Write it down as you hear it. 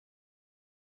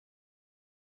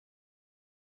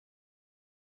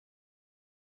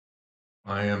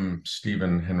I am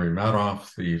Stephen Henry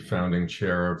Madoff, the founding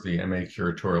chair of the MA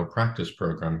Curatorial Practice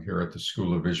program here at the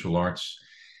School of Visual Arts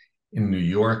in New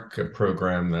York, a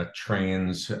program that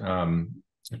trains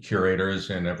curators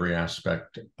in every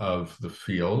aspect of the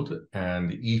field.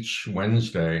 And each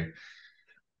Wednesday,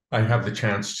 I have the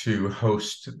chance to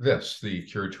host the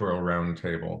Curatorial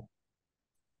Roundtable,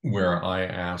 where I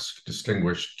ask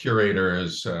distinguished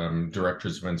curators,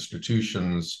 directors of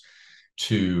institutions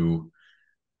to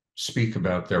speak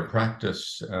about their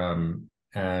practice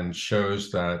and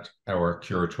shows that our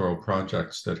curatorial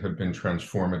projects that have been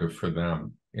transformative for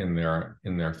them in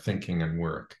their thinking and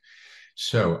work.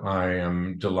 So I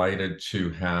am delighted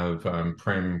to have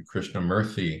Prem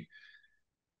Krishnamurthy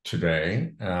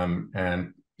today.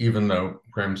 And even though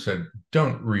Prem said,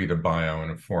 don't read a bio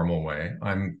in a formal way,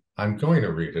 I'm going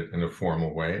to read it in a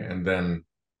formal way, and then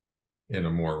in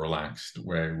a more relaxed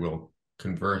way, we'll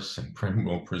converse and Prem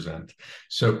will present.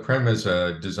 So Prem is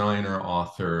a designer,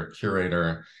 author,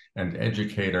 curator, and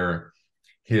educator.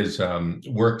 His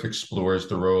work explores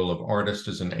the role of artist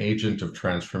as an agent of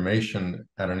transformation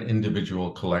at an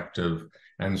individual, collective,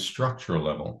 and structural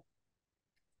level.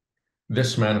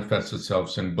 This manifests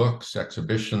itself in books,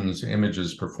 exhibitions,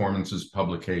 images, performances,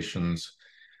 publications,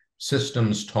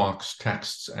 systems, talks,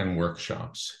 texts, and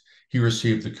workshops. He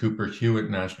received the Cooper Hewitt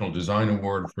National Design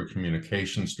Award for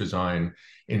Communications Design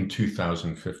in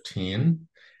 2015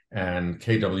 and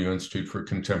KW Institute for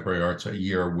Contemporary Arts a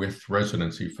Year with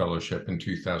Residency Fellowship in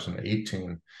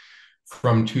 2018.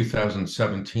 From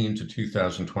 2017 to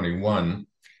 2021,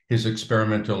 his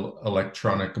experimental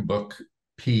electronic book,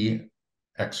 P!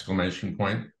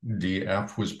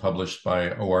 DF, was published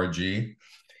by ORG.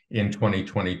 In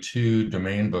 2022,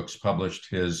 Domain Books published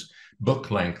his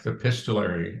book-length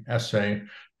epistolary essay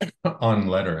on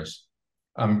letters.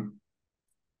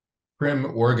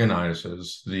 Prem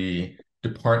organizes the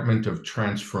Department of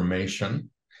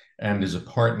Transformation and is a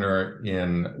partner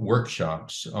in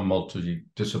Wkshps, a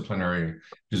multidisciplinary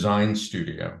design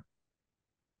studio.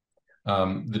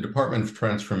 The Department of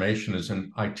Transformation is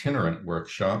an itinerant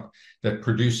workshop that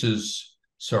practices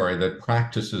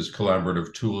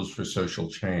collaborative tools for social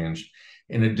change.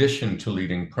 In addition to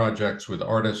leading projects with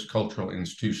artists, cultural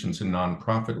institutions, and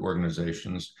nonprofit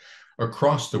organizations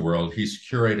across the world, he's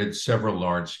curated several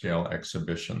large-scale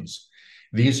exhibitions.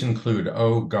 These include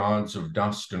Oh, Gods of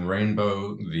Dust and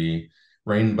Rainbow, the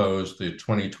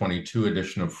 2022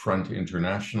 edition of Front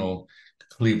International,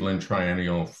 Cleveland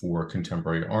Triennial for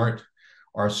Contemporary Art,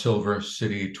 Our Silver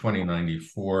City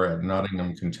 2094 at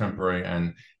Nottingham Contemporary,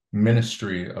 and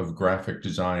Ministry of Graphic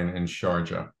Design in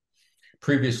Sharjah.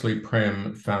 Previously,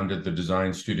 Prem founded the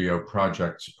design studio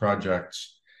Projects,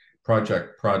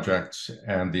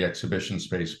 and the exhibition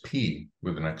space P!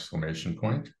 With an exclamation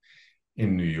point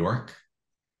in New York.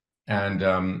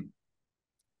 And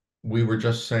we were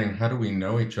just saying, how do we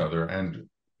know each other? And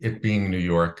it being New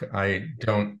York, I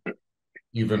don't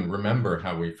even remember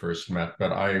how we first met,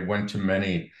 but I went to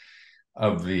many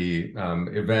of the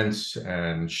events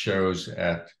and shows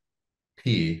at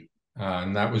P,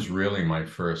 and that was really my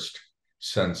first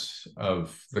sense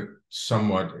of the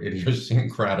somewhat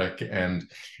idiosyncratic and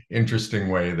interesting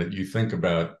way that you think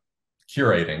about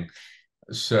curating.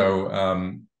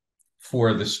 So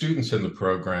for the students in the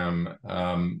program,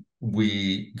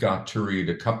 we got to read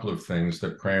a couple of things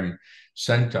that Prem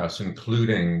sent us,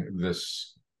 including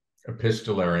this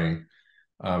epistolary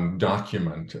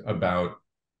document about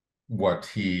what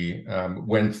he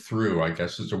went through, I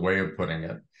guess is a way of putting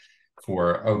it,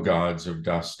 for Oh, Gods of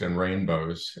Dust and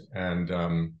Rainbows.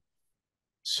 And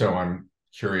so I'm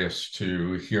curious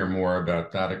to hear more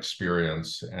about that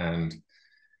experience and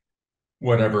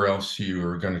whatever else you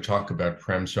are going to talk about,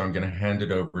 Prem. So I'm going to hand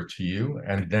it over to you.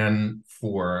 And then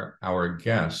for our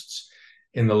guests,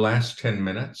 in the last 10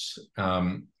 minutes,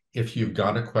 if you've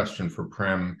got a question for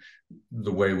Prem,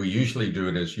 the way we usually do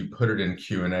it is you put it in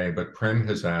Q&A, but Prem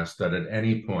has asked that at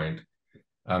any point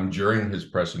during his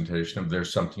presentation, if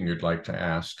there's something you'd like to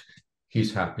ask,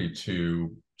 he's happy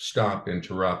to stop,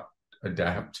 interrupt,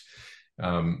 adapt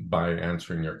by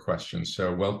answering your questions.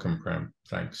 So welcome, Prem.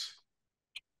 Thanks.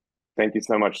 Thank you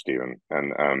so much, Stephen.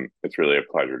 And it's really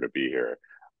a pleasure to be here.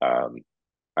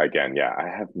 Again, yeah, I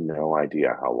have no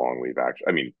idea how long we've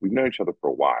we've known each other for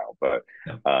a while, but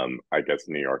yeah. I guess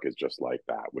New York is just like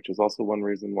that, which is also one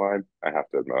reason why I have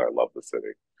to admit I love the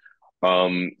city.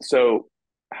 So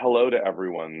hello to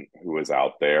everyone who is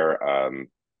out there.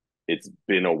 It's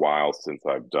been a while since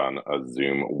I've done a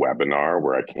Zoom webinar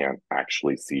where I can't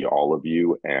actually see all of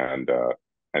you and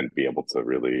be able to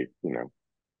really,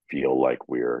 feel like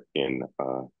we're in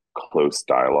close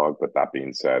dialogue. But that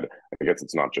being said, I guess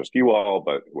it's not just you all,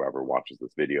 but whoever watches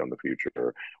this video in the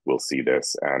future will see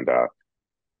this. And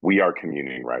we are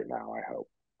communing right now, I hope.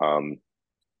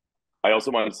 I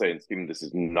also want to say, and Stephen, this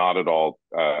is not at all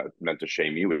meant to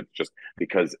shame you. It's just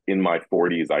because in my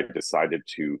 40s, I decided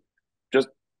to just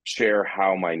share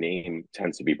how my name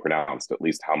tends to be pronounced, at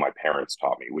least how my parents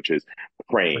taught me, which is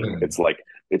Prem. Frame. It's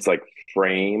like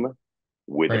frame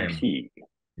with a Frame. P,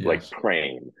 like Yes.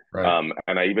 Prem. Right.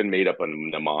 And I even made up a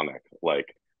mnemonic,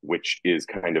 like which is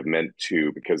kind of meant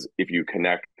to, because if you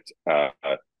connect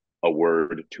a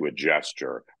word to a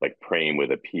gesture, like Prem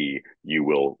with a P, you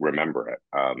will remember it.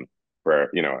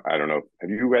 For I don't know, have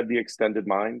you read The Extended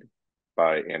Mind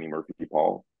by Annie Murphy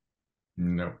Paul?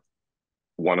 No.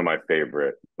 One of my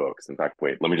favorite books. In fact,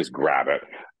 wait, let me just grab it.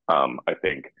 I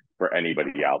think for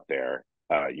anybody out there,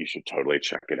 you should totally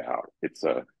check it out. It's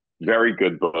a very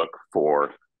good book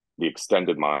for The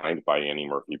Extended Mind by Annie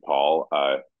Murphy Paul.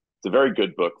 It's a very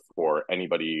good book for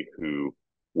anybody who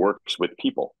works with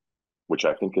people, which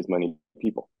I think is many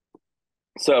people.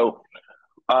 So,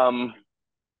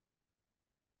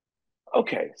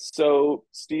 okay, so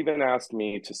Stephen asked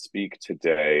me to speak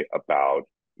today about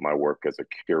my work as a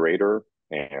curator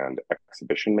and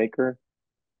exhibition maker.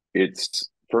 It's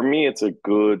for me, it's a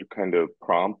good kind of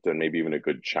prompt and maybe even a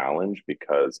good challenge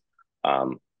because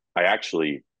I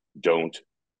actually don't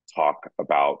talk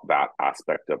about that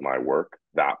aspect of my work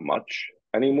that much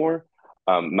anymore.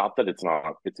 Not that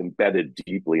it's embedded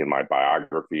deeply in my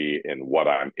biography, in what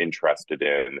I'm interested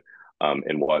in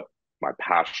what my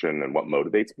passion and what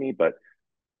motivates me, but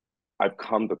I've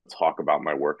come to talk about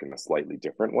my work in a slightly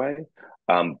different way.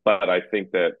 But I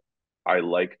think that I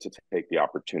like to take the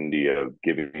opportunity of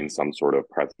giving some sort of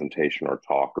presentation or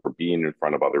talk or being in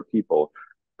front of other people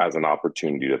as an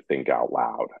opportunity to think out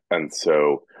loud. And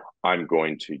so I'm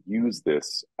going to use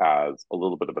this as a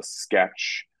little bit of a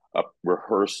sketch, a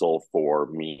rehearsal for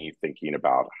me thinking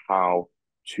about how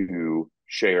to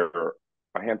share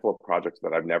a handful of projects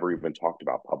that I've never even talked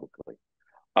about publicly.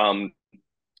 Um,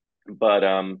 but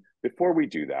before we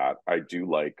do that, I do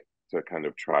like to kind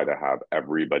of try to have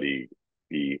everybody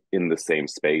be in the same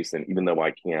space. And even though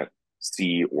I can't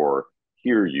see or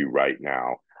hear you right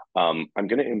now, I'm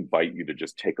going to invite you to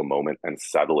just take a moment and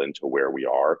settle into where we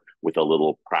are with a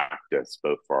little practice,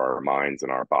 both for our minds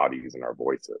and our bodies and our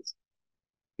voices.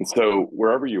 And so,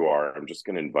 wherever you are, I'm just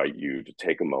going to invite you to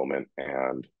take a moment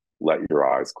and let your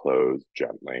eyes close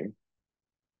gently.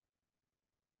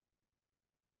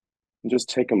 And just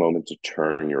take a moment to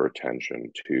turn your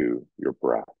attention to your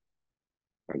breath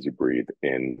as you breathe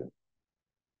in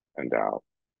and out.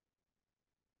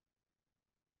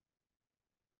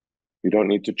 You don't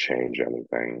need to change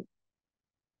anything,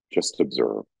 just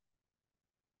observe.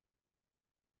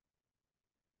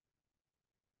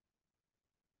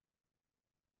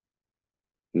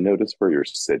 Notice where you're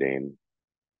sitting,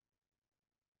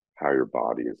 how your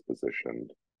body is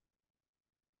positioned.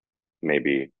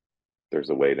 Maybe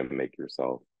there's a way to make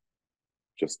yourself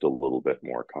just a little bit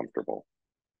more comfortable.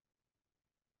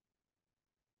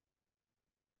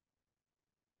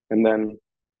 And then,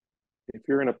 if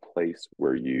you're in a place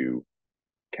where you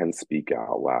can speak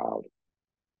out loud,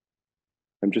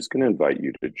 I'm just going to invite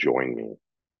you to join me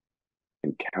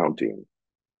in counting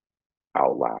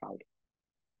out loud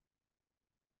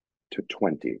to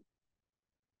 20.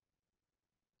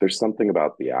 There's something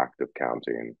about the act of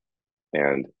counting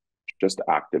and just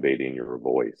activating your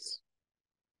voice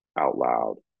out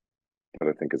loud that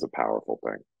I think is a powerful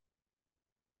thing.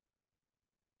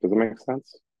 Does it make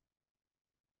sense?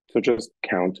 So just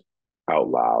count out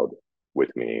loud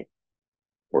with me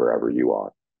wherever you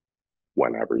are,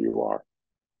 whenever you are.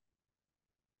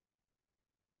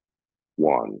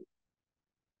 1,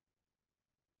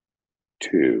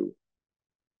 2,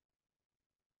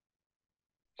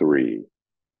 3,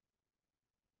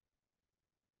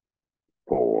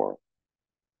 4,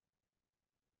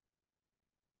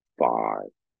 5,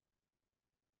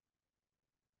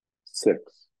 6,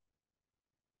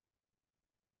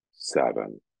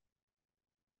 7,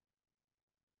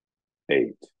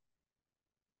 8,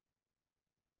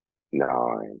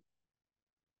 9,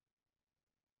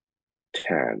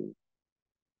 10,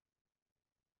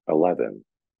 11,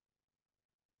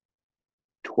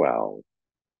 12,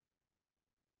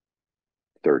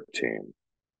 13,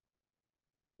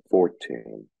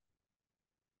 14,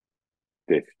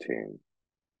 15,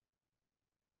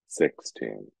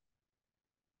 16,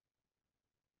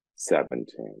 17,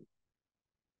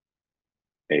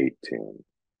 18,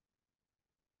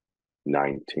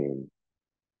 19,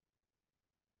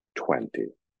 20.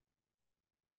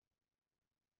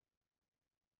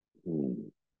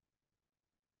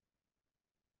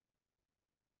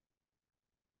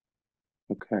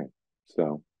 Okay,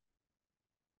 so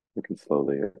we can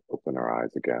slowly open our eyes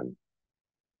again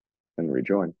and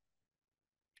rejoin.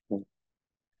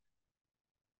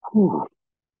 Whew.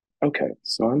 Okay,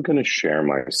 so I'm going to share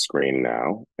my screen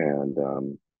now, and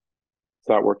is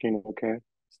that working okay,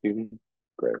 Stephen?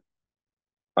 Great.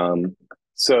 Um,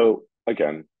 so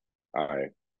again, I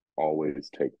always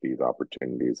take these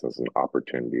opportunities as an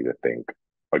opportunity to think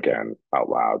again out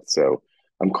loud. So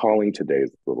I'm calling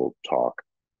today's little talk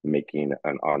 "Making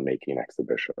and Unmaking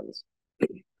Exhibitions,"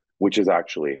 which is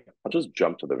actually, I'll just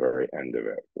jump to the very end of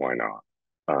it. Why not?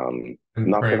 And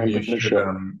Not that Prem, I'm you going to should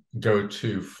show. go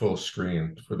to full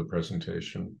screen for the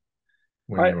presentation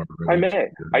when I you are I ready to may.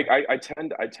 do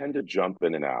that. I tend to jump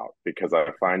in and out because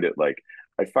I find it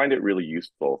really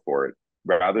useful for it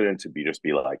rather than to be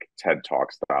like TED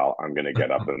Talk style. I'm gonna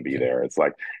get up and be Okay. there. It's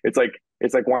like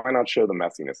why not show the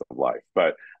messiness of life?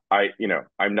 But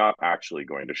I'm not actually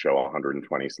going to show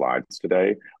 120 slides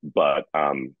today, but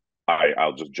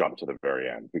I'll just jump to the very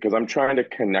end because I'm trying to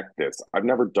connect this. I've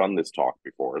never done this talk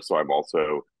before, so I'm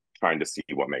also trying to see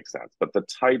what makes sense. But the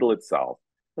title itself,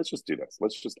 let's just do this.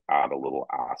 Let's just add a little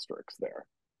asterisk there,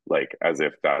 like as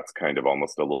if that's kind of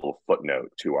almost a little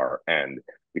footnote to our end,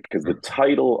 because the Okay.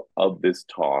 title of this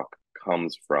talk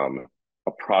comes from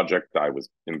a project I was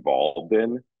involved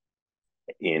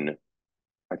in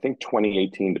I think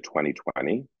 2018 to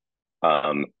 2020.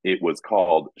 It was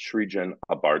called Srijan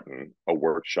Abartan, a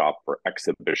workshop for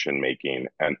exhibition making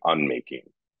and unmaking.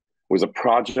 It was a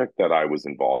project that I was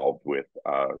involved with,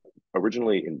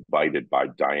 originally invited by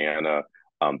Diana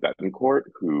Betancourt,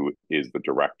 who is the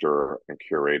director and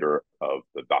curator of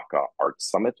the Dhaka Art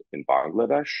Summit in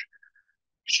Bangladesh.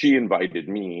 She invited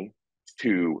me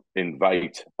to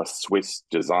invite a Swiss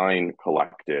design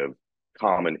collective,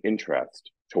 Common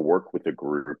Interest, to work with a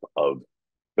group of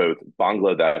both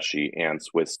Bangladeshi and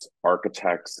Swiss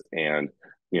architects and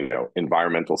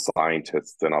environmental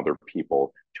scientists and other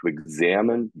people to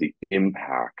examine the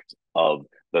impact of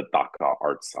the Dhaka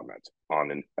Art Summit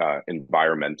on an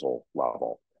environmental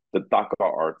level. The Dhaka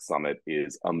Art Summit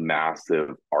is a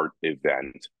massive art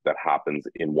event that happens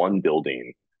in one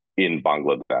building in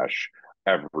Bangladesh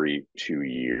every 2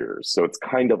 years. So it's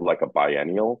kind of like a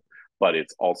biennial, but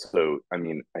it's also, I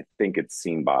mean, I think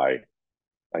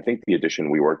the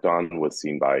edition we worked on was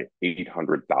seen by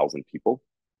 800,000 people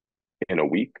in a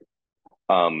week.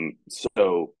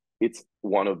 So it's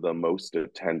one of the most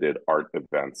attended art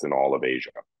events in all of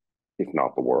Asia, if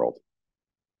not the world.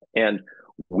 And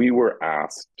we were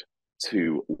asked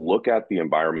to look at the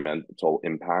environmental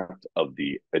impact of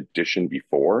the edition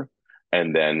before,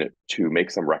 and then to make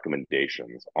some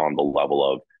recommendations on the level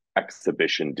of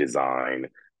exhibition design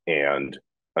and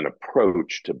an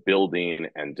approach to building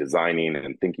and designing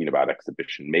and thinking about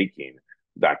exhibition making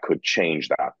that could change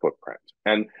that footprint.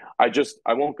 And I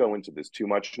won't go into this too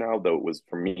much now, though it was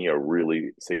for me a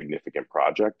really significant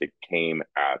project. It came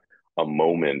at a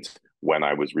moment when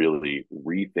I was really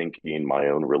rethinking my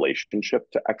own relationship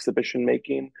to exhibition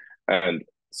making. And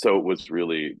so it was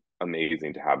really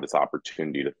amazing to have this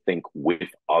opportunity to think with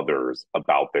others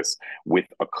about this with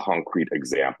a concrete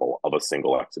example of a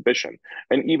single exhibition.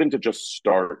 And even to just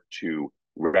start to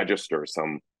register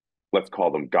some, let's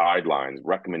call them guidelines,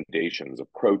 recommendations,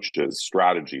 approaches,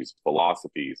 strategies,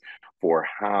 philosophies for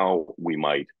how we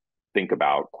might think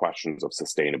about questions of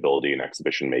sustainability and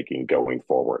exhibition making going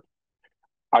forward.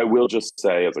 I will just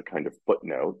say, as a kind of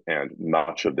footnote, and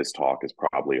much of this talk is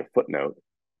probably a footnote,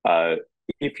 uh,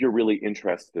 if you're really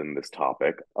interested in this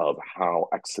topic of how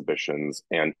exhibitions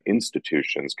and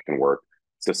institutions can work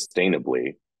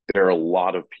sustainably, there are a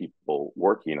lot of people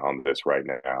working on this right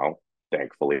now,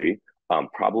 thankfully.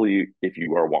 Probably if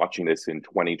you are watching this in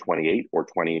 2028 or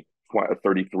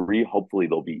 2033, hopefully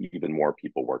there'll be even more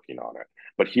people working on it.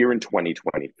 But here in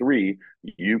 2023,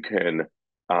 you can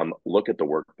look at the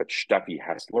work that Steffi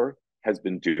Hessler has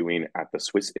been doing at the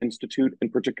Swiss Institute in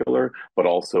particular, but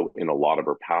also in a lot of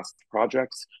her past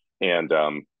projects. And,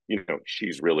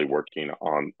 she's really working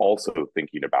on also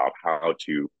thinking about how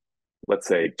to, let's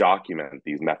say, document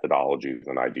these methodologies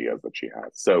and ideas that she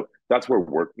has. So that's where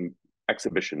work,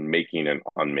 exhibition making and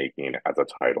unmaking as a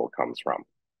title comes from.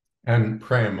 And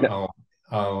Prem, Now,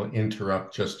 I'll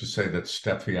interrupt just to say that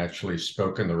Steffi actually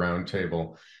spoke in the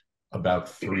roundtable about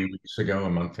 3 weeks ago, a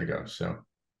month ago. So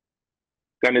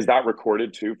and is that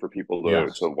recorded too for people to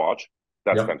yes, watch?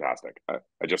 That's yep. fantastic.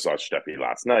 I just saw Steffi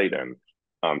last night, and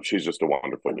she's just a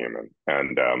wonderful human.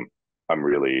 And I'm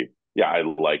really, yeah, I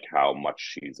like how much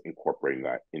she's incorporating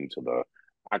that into the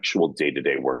actual day to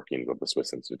day workings of the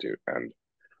Swiss Institute. And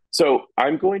So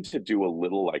I'm going to do a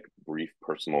little like brief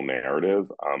personal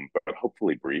narrative, but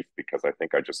hopefully brief because I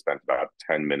think I just spent about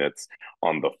 10 minutes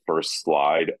on the first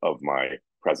slide of my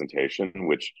presentation,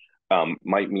 which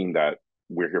might mean that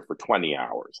we're here for 20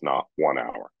 hours, not 1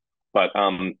 hour. But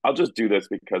I'll just do this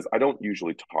because I don't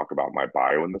usually talk about my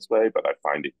bio in this way, but I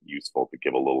find it useful to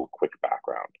give a little quick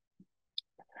background.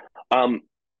 Um,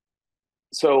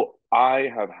 so I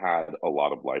have had a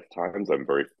lot of lifetimes. I'm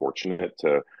very fortunate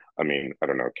to, I mean, I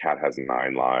don't know, cat has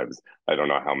 9 lives. I don't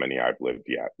know how many I've lived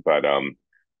yet, but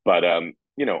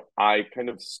you know, I kind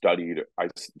of studied,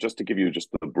 just to give you just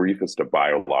the briefest of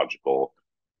biographical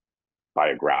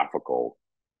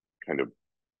kind of,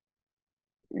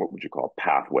 what would you call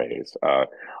pathways?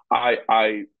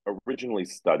 I originally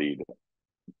studied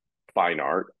fine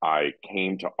art. I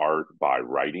came to art by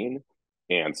writing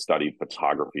and studied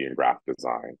photography and graphic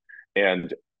design.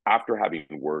 And after having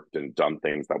worked and done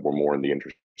things that were more in the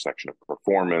intersection of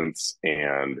performance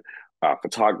and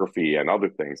photography and other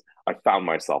things, I found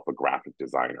myself a graphic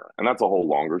designer. And that's a whole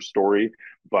longer story,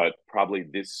 but probably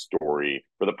this story,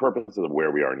 for the purposes of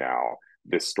where we are now,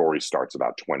 this story starts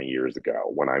about 20 years ago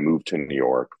when I moved to New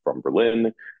York from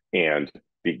Berlin and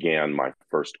began my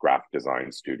first graphic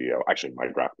design studio, actually my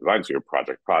graphic design studio,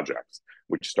 Project Projects,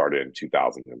 which started in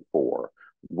 2004,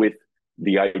 with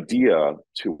the idea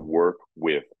to work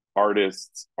with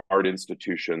artists, art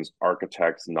institutions,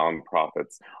 architects,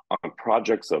 nonprofits on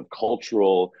projects of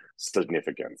cultural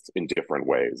significance in different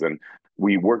ways. And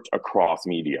we worked across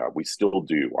media. We still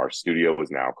do. Our studio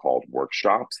is now called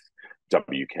Wkshps,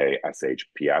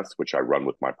 Wkshps, which I run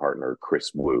with my partner,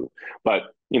 Chris Wu.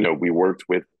 But, you know, we worked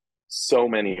with so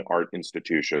many art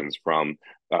institutions from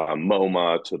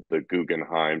MoMA to the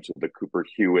Guggenheim to the Cooper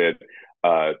Hewitt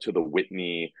to the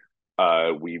Whitney.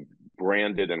 We've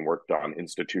branded and worked on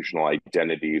institutional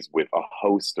identities with a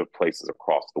host of places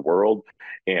across the world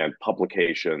and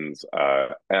publications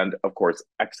and, of course,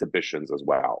 exhibitions as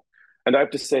well. And I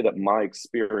have to say that my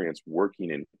experience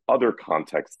working in other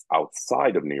contexts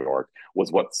outside of New York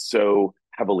was what so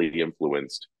heavily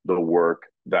influenced the work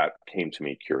that came to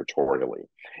me curatorially.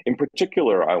 In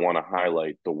particular, I want to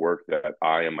highlight the work that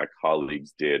I and my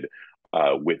colleagues did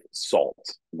with SALT,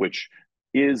 which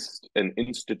is an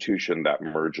institution that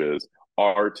merges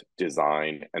art,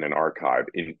 design, and an archive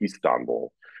in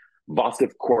Istanbul.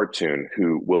 Vasif Kortun,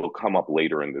 who will come up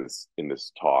later in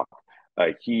this talk,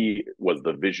 he was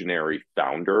the visionary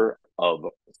founder of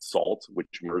SALT,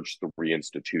 which merged 3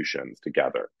 institutions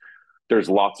together. There's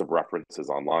lots of references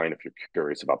online if you're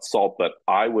curious about SALT, but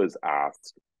I was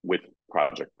asked with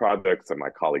Project Projects and my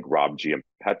colleague Rob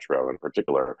Giampetro in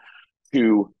particular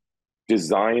to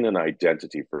design an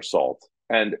identity for SALT.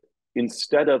 And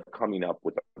instead of coming up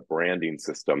with a branding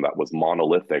system that was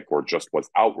monolithic or just was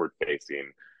outward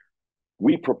facing,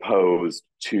 we proposed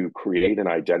to create an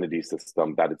identity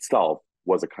system that itself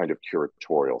was a kind of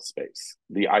curatorial space.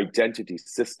 The identity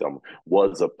system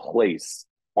was a place,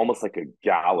 almost like a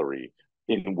gallery,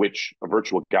 in which a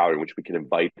virtual gallery in which we can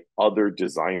invite other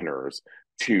designers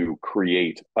to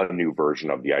create a new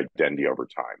version of the identity over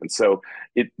time. And so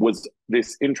it was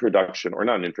this introduction, or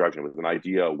not an introduction, it was an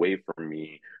idea, a way for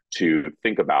me to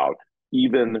think about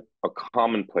even a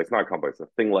commonplace, not a commonplace, a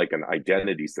thing like an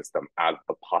identity system as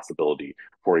the possibility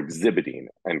for exhibiting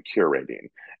and curating.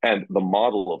 And the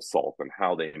model of SALT and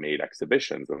how they made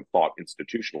exhibitions and thought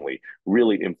institutionally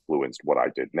really influenced what I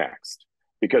did next.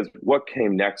 Because what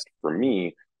came next for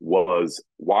me was,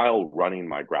 while running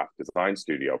my graphic design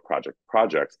studio, Project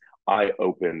Projects, I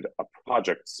opened a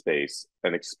project space,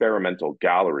 an experimental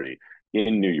gallery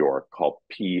in New York called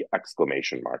P!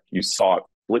 You saw it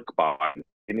flick by the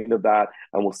beginning of that,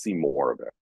 and we'll see more of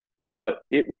it. But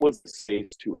it was a space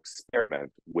to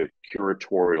experiment with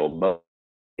curatorial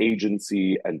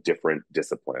agency and different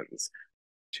disciplines.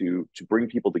 To bring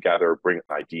people together, bring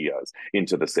ideas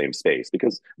into the same space,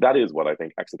 because that is what I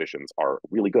think exhibitions are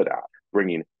really good at,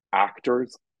 bringing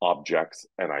actors, objects,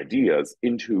 and ideas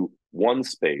into one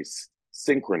space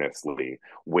synchronously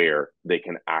where they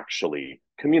can actually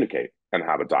communicate and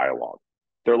have a dialogue.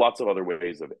 There are lots of other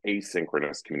ways of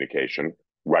asynchronous communication.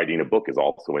 Writing a book is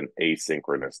also an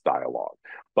asynchronous dialogue,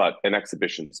 but an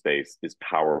exhibition space is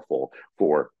powerful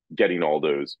for getting all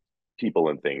those people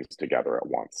and things together at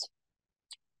once.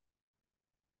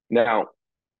 Now,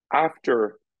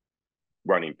 after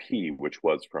running P, which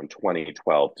was from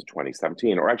 2012 to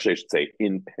 2017, or actually I should say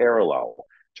in parallel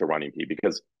to running P,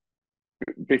 because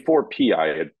before P,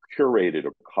 I had curated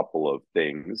a couple of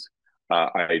things.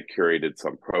 I had curated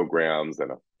some programs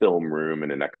and a film room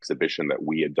and an exhibition that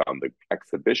we had done the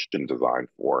exhibition design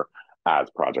for as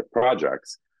Project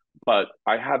Projects. but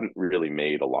I hadn't really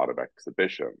made a lot of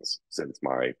exhibitions since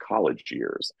my college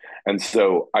years. And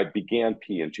so I began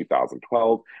P in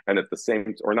 2012, and at the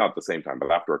same, or not at the same time,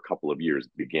 but after a couple of years,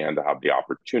 began to have the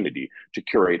opportunity to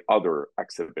curate other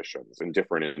exhibitions in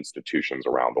different institutions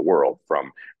around the world,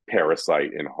 from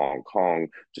Parasite in Hong Kong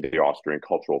to the Austrian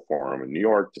Cultural Forum in New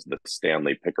York to the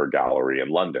Stanley Picker Gallery in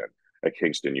London at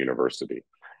Kingston University.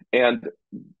 And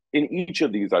in each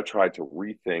of these, I tried to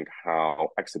rethink how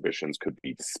exhibitions could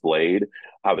be displayed,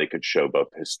 how they could show both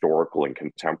historical and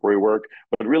contemporary work,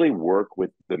 but really work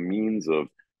with the means of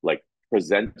like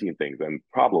presenting things and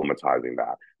problematizing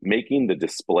that, making the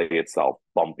display itself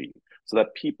bumpy so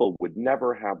that people would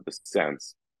never have the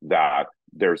sense that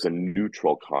there's a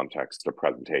neutral context to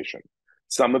presentation.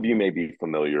 Some of you may be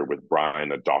familiar with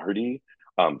Brian O'Doherty,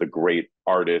 the great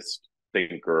artist,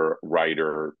 thinker,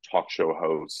 writer, talk show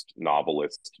host,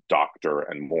 novelist, doctor,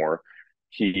 and more.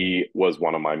 He was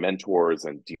one of my mentors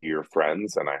and dear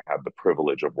friends, and I had the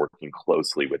privilege of working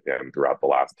closely with him throughout the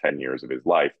last 10 years of his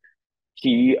life.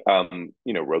 He,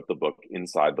 wrote the book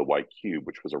Inside the White Cube,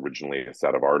 which was originally a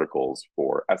set of articles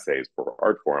for essays for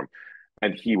Artforum,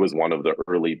 and he was one of the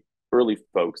early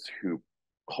folks who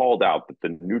called out that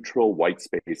the neutral white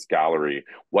space gallery,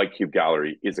 white cube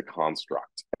gallery, is a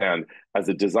construct. And as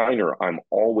a designer, I'm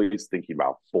always thinking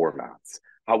about formats,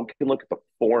 how we can look at the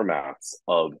formats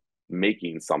of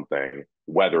making something,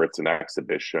 whether it's an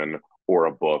exhibition or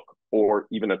a book or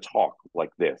even a talk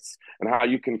like this, and how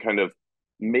you can kind of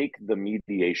make the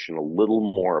mediation a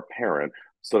little more apparent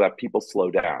so that people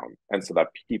slow down and so that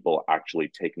people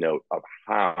actually take note of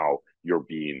how you're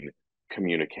being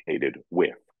communicated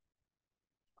with.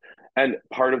 And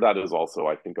part of that is also,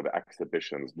 I think of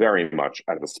exhibitions very much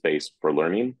as a space for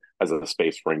learning, as a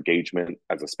space for engagement,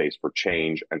 as a space for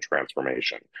change and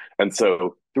transformation. And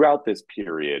so throughout this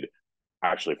period,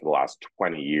 actually for the last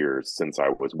 20 years, since I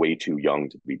was way too young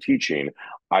to be teaching,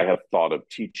 I have thought of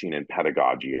teaching and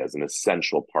pedagogy as an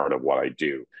essential part of what I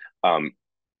do.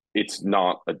 It's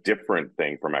not a different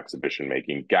thing from exhibition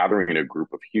making. Gathering a group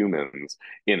of humans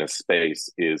in a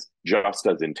space is just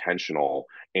as intentional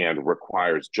and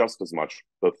requires just as much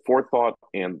both forethought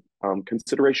and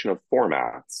consideration of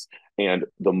formats and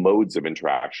the modes of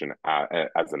interaction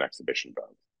as an exhibition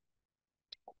does.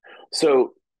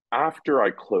 So after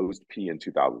I closed P in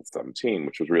 2017,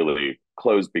 which was really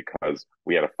closed because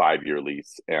we had a 5-year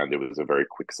lease and it was a very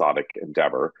quixotic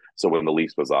endeavor. So when the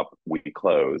lease was up, we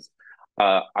closed.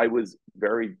 I was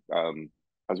very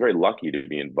lucky to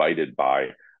be invited by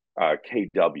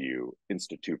KW,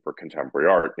 Institute for Contemporary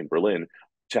Art in Berlin,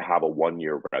 to have a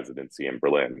 1-year residency in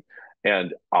Berlin.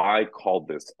 And I called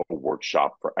this a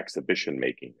workshop for exhibition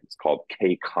making. It's called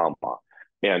K Comma.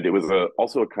 And it was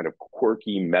also a kind of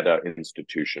quirky meta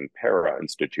institution, para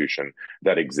institution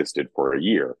that existed for a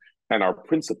year. And our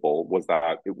principle was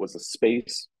that it was a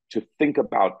space to think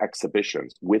about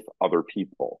exhibitions with other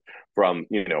people, from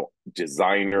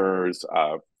designers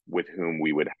with whom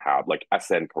we would have, like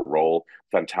Esen Karol,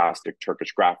 fantastic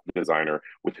Turkish graphic designer,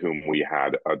 with whom we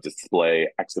had a display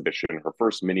exhibition, her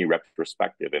first mini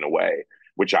retrospective in a way,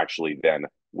 which actually then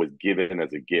was given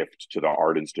as a gift to the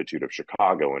Art Institute of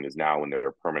Chicago and is now in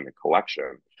their permanent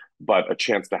collection. But a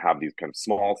chance to have these kind of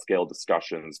small scale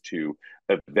discussions, to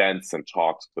events and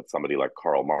talks with somebody like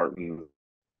Carl Martin.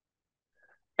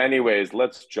 Anyways,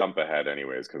 let's jump ahead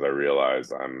because I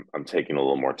realize I'm taking a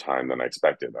little more time than I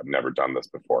expected. I've never done this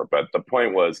before. But the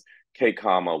point was, K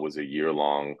Comma was a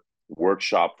year-long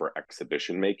workshop for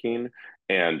exhibition making.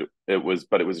 And it was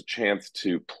a chance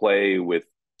to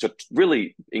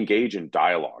really engage in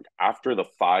dialogue. After the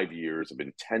 5 years of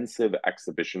intensive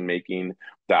exhibition making,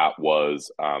 that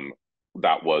was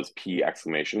P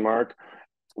exclamation mark,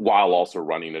 while also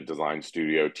running a design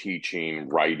studio, teaching,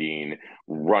 writing,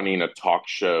 running a talk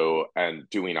show, and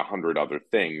doing 100 other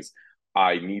things,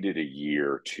 I needed a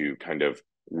year to kind of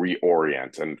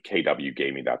reorient, and KW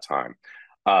gave me that time.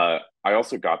 I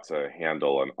also got to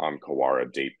handle an Ankawara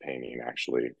date painting,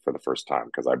 actually, for the first time,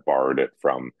 because I borrowed it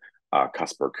from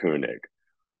Kasper Koenig.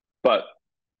 But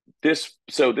this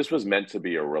was meant to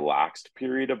be a relaxed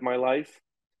period of my life,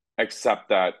 except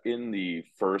that in the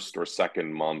first or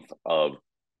second month of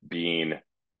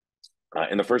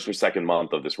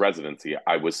this residency,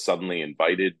 I was suddenly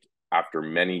invited, after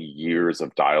many years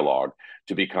of dialogue,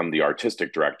 to become the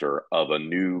artistic director of a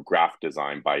new graphic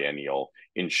design biennial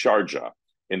in Sharjah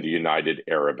in the United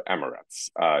Arab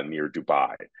Emirates, near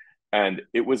Dubai. And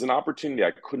it was an opportunity I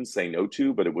couldn't say no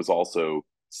to, but it was also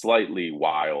slightly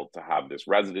wild to have this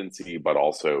residency, but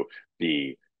also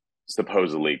be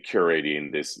supposedly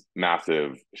curating this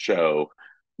massive show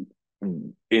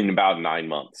in about 9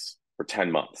 months for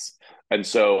 10 months. And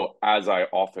so, as I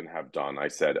often have done, I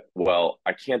said, well,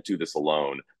 I can't do this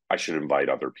alone. I should invite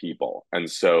other people. And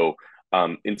so,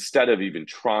 instead of even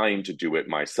trying to do it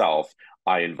myself,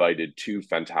 I invited two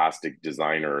fantastic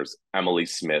designers, Emily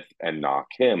Smith and Na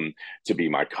Kim, to be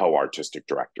my co-artistic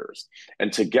directors.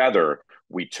 And together,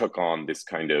 we took on this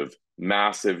kind of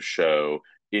massive show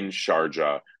in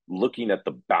Sharjah, looking at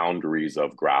the boundaries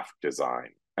of graphic design.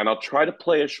 And I'll try to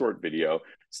play a short video.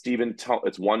 Stephen,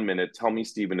 it's 1 minute. Tell me,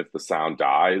 Stephen, if the sound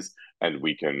dies, and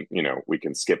we can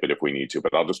skip it if we need to,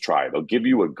 but I'll just try it. I'll give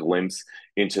you a glimpse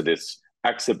into this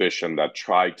exhibition that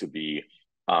tried to be,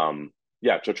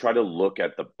 to try to look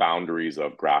at the boundaries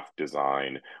of graphic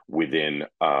design within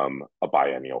a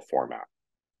biennial format.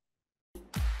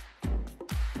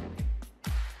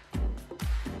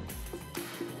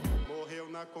 Morreu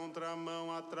na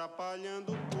contramão,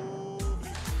 atrapalhando o público.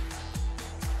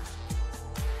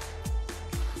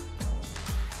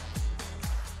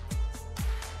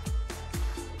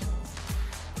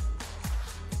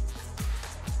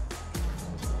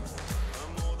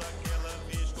 Amor daquela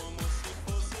vez como se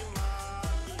fosse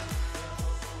máquina.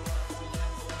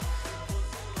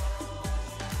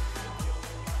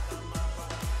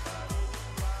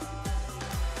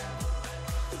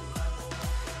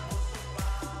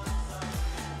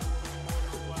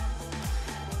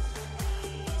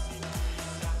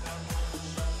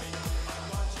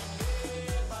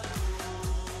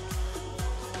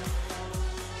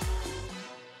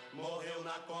 Morreu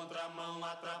na contramão,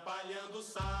 atrapalhando o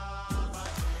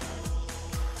sábado.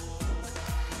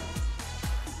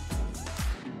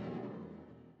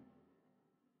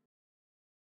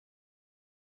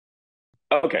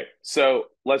 Okay, so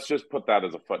let's just put that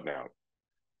as a footnote.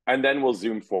 And then we'll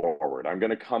zoom forward. I'm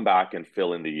going to come back and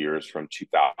fill in the years from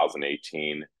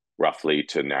 2018 roughly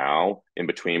to now in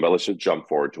between, but let's just jump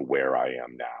forward to where I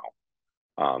am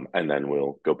now. And then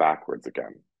we'll go backwards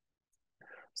again.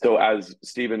 So as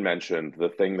Stephen mentioned, the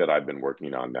thing that I've been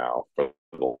working on now for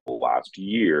the last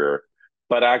year,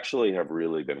 but actually have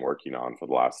really been working on for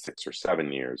the last 6 or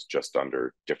 7 years, just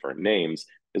under different names,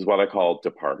 is what I call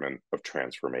Department of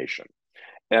Transformation.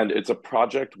 And it's a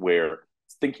project where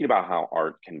thinking about how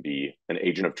art can be an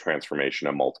agent of transformation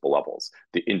at multiple levels,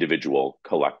 the individual,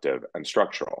 collective, and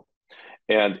structural.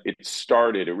 And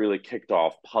it really kicked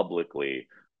off publicly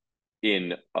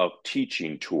in a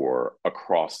teaching tour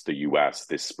across the US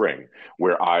this spring,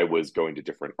 where I was going to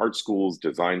different art schools,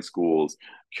 design schools,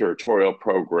 curatorial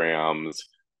programs,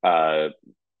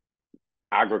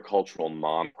 agricultural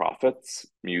nonprofits,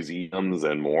 museums,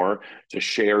 and more, to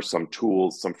share some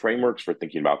tools, some frameworks for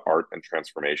thinking about art and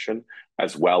transformation,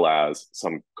 as well as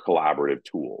some collaborative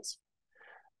tools.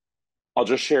 I'll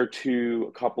just share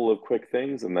a couple of quick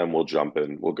things, and then we'll jump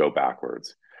in, we'll go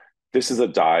backwards. This is a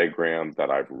diagram that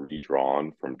I've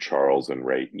redrawn from Charles and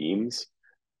Ray Eames.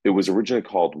 It was originally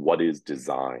called What is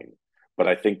Design? But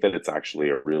I think that it's actually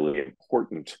a really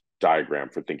important diagram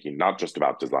for thinking not just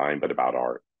about design, but about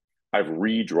art. I've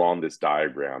redrawn this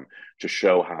diagram to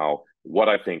show how what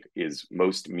I think is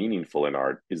most meaningful in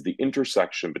art is the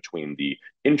intersection between the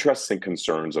interests and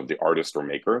concerns of the artist or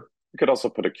maker. You could also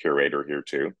put a curator here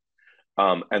too.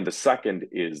 And the second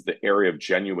is the area of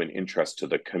genuine interest to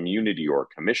the community or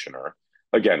commissioner.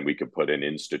 Again, we could put an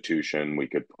institution, we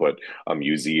could put a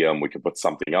museum, we could put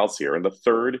something else here. And the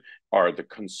third are the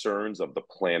concerns of the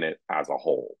planet as a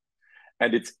whole.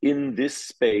 And it's in this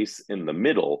space in the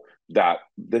middle that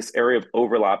this area of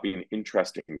overlapping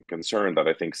interest and concern that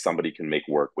I think somebody can make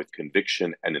work with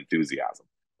conviction and enthusiasm,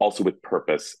 also with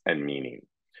purpose and meaning.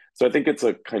 So I think it's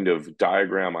a kind of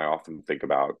diagram I often think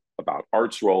about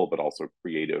art's role, but also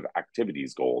creative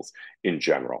activities goals in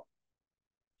general.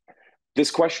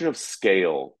 This question of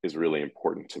scale is really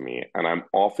important to me, and I'm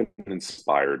often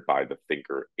inspired by the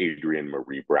thinker Adrienne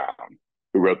Marie Brown,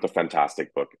 who wrote the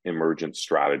fantastic book Emergent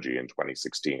Strategy in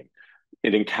 2016.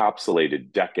 It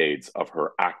encapsulated decades of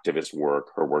her activist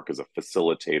work, her work as a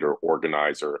facilitator,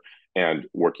 organizer, and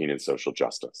working in social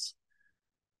justice.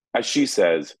 As she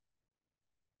says,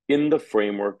 in the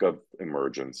framework of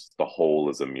emergence, the whole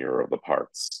is a mirror of the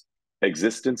parts.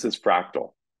 Existence is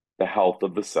fractal. The health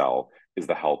of the cell is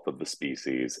the health of the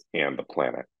species and the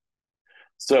planet.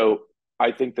 So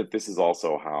I think that this is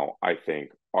also how I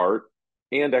think art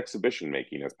and exhibition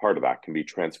making as part of that can be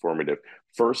transformative,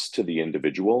 first to the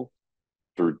individual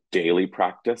through daily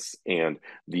practice and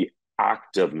the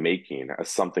act of making as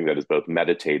something that is both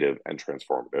meditative and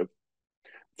transformative,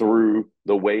 through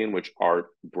the way in which art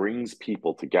brings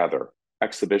people together.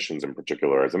 Exhibitions in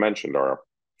particular, as I mentioned, are a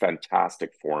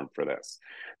fantastic form for this.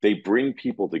 They bring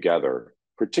people together,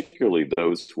 particularly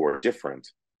those who are different,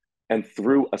 and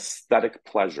through aesthetic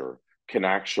pleasure can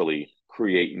actually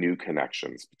create new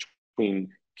connections between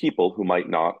people who might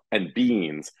not, and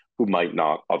beings who might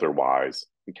not otherwise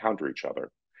encounter each other.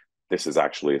 This is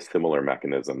actually a similar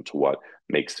mechanism to what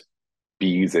makes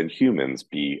bees and humans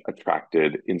be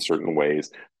attracted in certain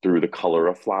ways through the color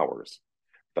of flowers.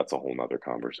 That's a whole nother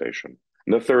conversation.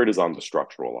 And the third is on the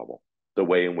structural level, the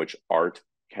way in which art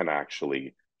can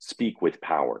actually speak with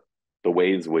power, the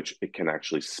ways in which it can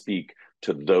actually speak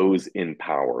to those in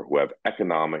power who have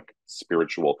economic,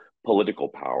 spiritual, political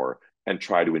power, and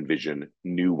try to envision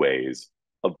new ways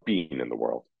of being in the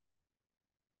world.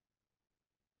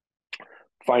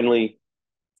 Finally,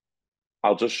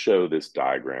 I'll just show this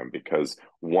diagram because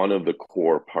one of the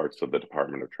core parts of the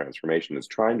Department of Transformation is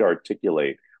trying to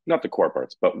articulate, not the core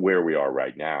parts, but where we are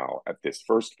right now at this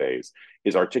first phase,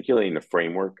 is articulating a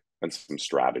framework and some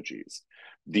strategies.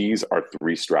 These are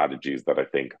three strategies that I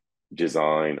think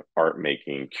design, art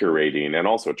making, curating, and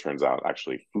also it turns out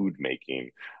actually food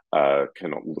making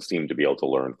can seem to be able to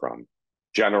learn from.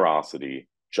 Generosity,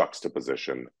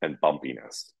 juxtaposition, and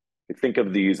bumpiness. I think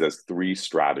of these as three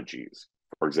strategies.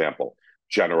 For example,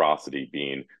 generosity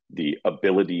being the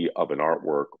ability of an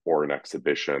artwork or an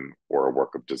exhibition or a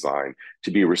work of design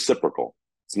to be reciprocal.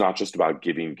 It's not just about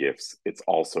giving gifts, it's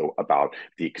also about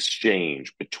the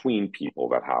exchange between people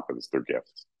that happens through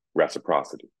gifts,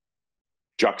 reciprocity.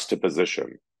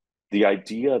 Juxtaposition, the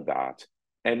idea that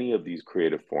any of these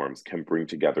creative forms can bring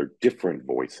together different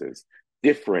voices,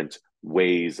 different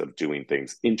ways of doing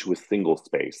things into a single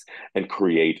space and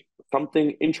create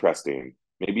something interesting,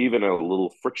 maybe even a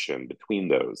little friction between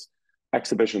those.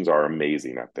 Exhibitions are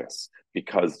amazing at this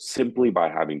because simply by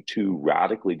having two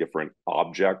radically different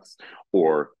objects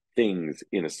or things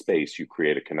in a space, you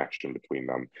create a connection between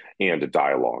them and a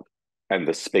dialogue. And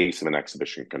the space of an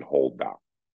exhibition can hold that.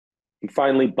 And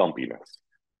finally, bumpiness.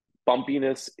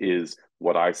 Bumpiness is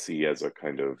what I see as a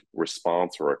kind of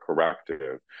response or a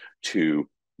corrective to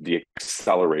the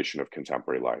acceleration of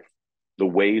contemporary life. The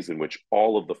ways in which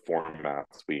all of the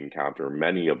formats we encounter,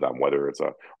 many of them, whether it's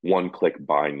a one-click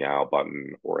buy now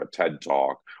button or a TED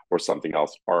Talk or something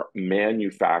else, are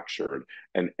manufactured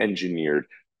and engineered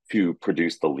to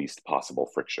produce the least possible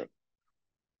friction.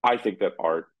 I think that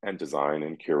art and design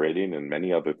and curating and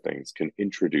many other things can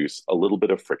introduce a little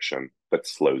bit of friction that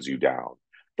slows you down,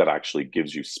 that actually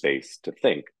gives you space to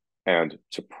think and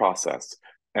to process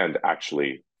and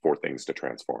actually for things to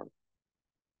transform.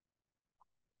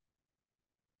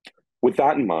 With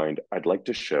that in mind, I'd like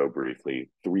to show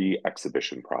briefly three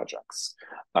exhibition projects.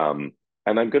 And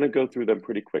I'm going to go through them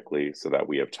pretty quickly so that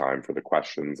we have time for the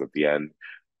questions at the end.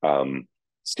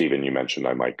 Stephen, you mentioned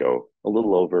I might go a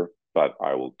little over, but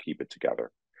I will keep it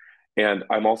together. And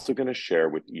I'm also going to share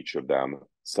with each of them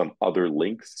some other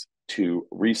links to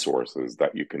resources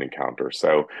that you can encounter.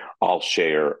 So I'll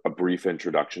share a brief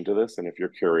introduction to this. And if you're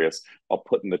curious, I'll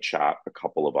put in the chat a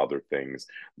couple of other things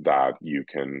that you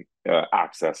can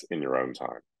access in your own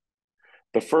time.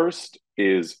 The first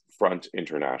is Front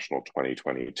International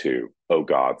 2022, Oh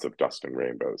Gods of Dust and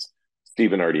Rainbows.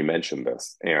 Stephen already mentioned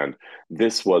this, and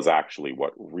this was actually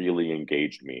what really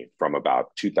engaged me from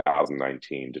about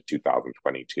 2019 to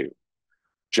 2022.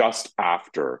 Just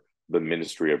after the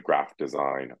Ministry of Graphic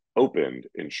Design opened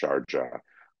in Sharjah,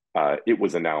 it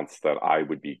was announced that I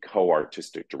would be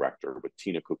co-artistic director with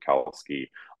Tina Kukelski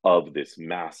of this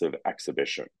massive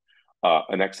exhibition,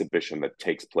 an exhibition that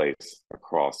takes place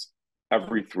across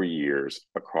every 3 years,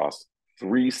 across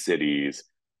 3 cities,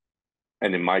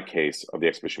 and in my case of the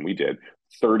exhibition we did,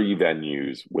 30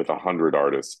 venues with 100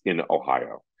 artists in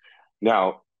Ohio.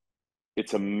 Now,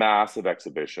 it's a massive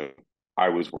exhibition. I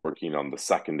was working on the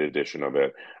second edition of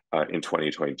it in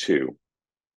 2022.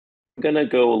 I'm going to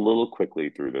go a little quickly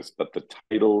through this, but the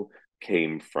title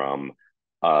came from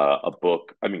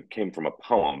came from a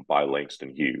poem by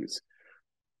Langston Hughes,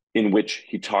 in which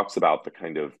he talks about the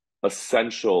kind of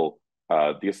essential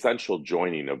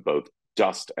joining of both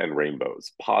dust and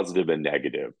rainbows, positive and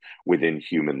negative, within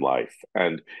human life.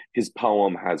 And his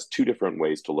poem has 2 different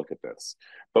ways to look at this.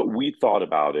 But we thought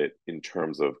about it in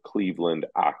terms of Cleveland,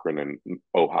 Akron, and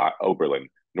Oberlin,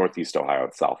 Northeast Ohio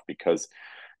itself, because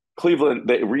Cleveland,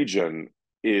 the region,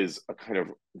 is a kind of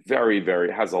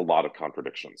has a lot of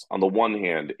contradictions. On the one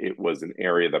hand, it was an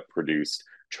area that produced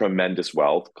tremendous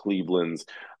wealth. Cleveland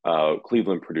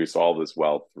produced all this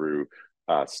wealth through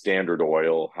Standard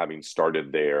Oil, having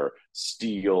started there,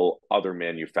 steel, other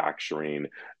manufacturing,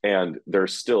 and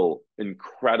there's still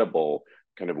incredible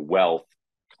kind of wealth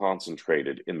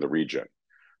concentrated in the region.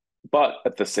 But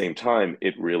at the same time,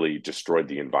 it really destroyed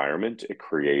the environment. It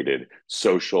created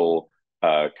social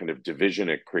kind of division.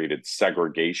 It created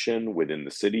segregation within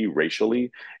the city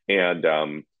racially. And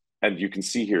And you can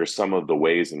see here some of the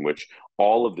ways in which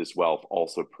all of this wealth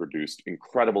also produced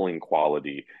incredible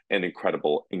inequality and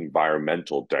incredible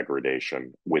environmental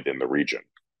degradation within the region.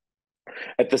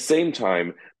 At the same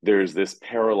time, there's this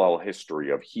parallel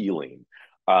history of healing.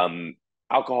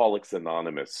 Alcoholics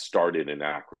Anonymous started in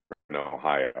Akron,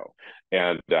 Ohio,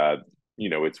 and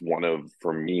it's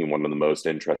for me, one of the most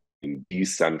interesting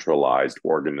decentralized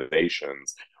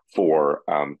organizations for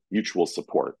mutual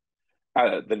support.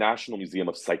 The National Museum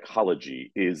of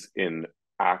Psychology is in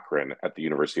Akron at the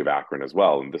University of Akron as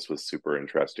well, and this was super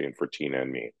interesting for Tina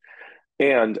and me.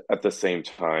 And at the same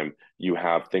time, you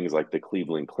have things like the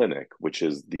Cleveland Clinic, which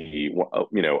is a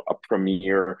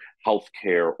premier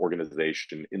healthcare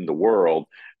organization in the world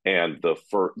and the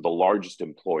largest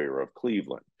employer of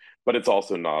Cleveland. But it's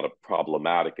also not a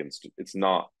problematic it's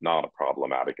not a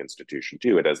problematic institution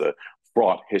too. It has a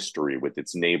fraught history with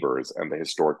its neighbors and the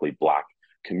historically Black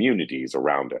communities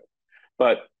around it.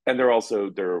 And there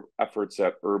are efforts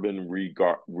at urban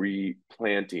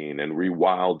replanting and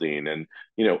rewilding, and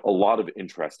a lot of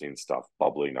interesting stuff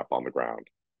bubbling up on the ground.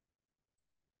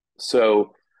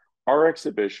 So our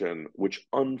exhibition, which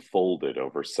unfolded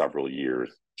over several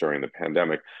years during the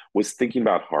pandemic, was thinking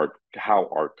about how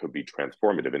art could be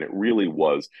transformative. And it really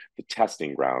was the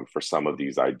testing ground for some of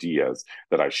these ideas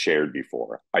that I shared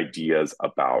before, ideas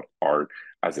about art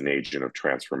as an agent of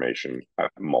transformation at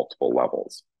multiple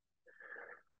levels.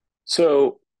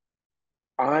 So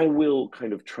I will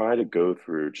kind of try to go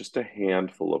through just a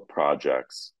handful of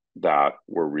projects that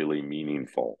were really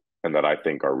meaningful and that I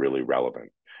think are really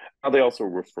relevant. Now, they also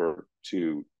refer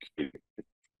to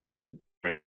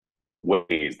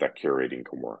ways that curating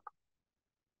can work.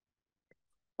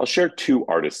 I'll share two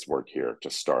artists' work here to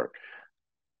start.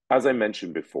 As I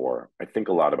mentioned before, I think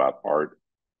a lot about art,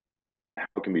 how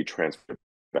it can be transferred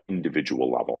at an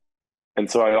individual level. And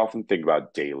so I often think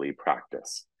about daily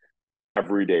practice.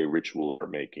 Everyday ritual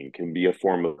art making can be a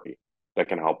form of that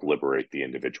can help liberate the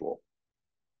individual.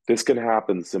 This can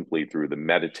happen simply through the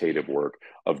meditative work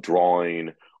of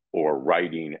drawing or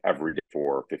writing every day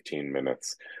for 15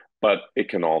 minutes, but it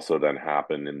can also then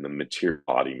happen in the material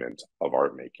embodiment of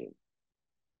art making.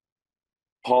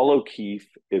 Paul O'Keefe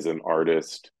is an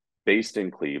artist based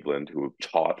in Cleveland who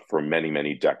taught for many,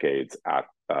 many decades at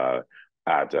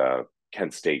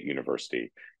Kent State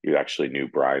University. You actually knew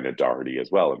Brian Adaharty as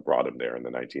well and brought him there in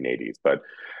the 1980s. But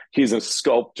he's a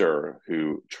sculptor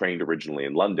who trained originally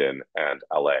in London and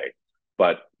LA.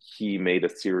 But he made a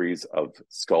series of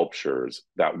sculptures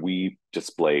that we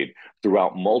displayed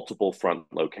throughout multiple front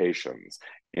locations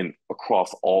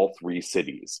across all three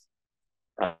cities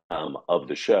of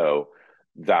the show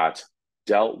that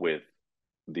dealt with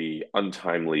the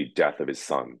untimely death of his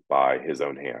son by his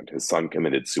own hand. His son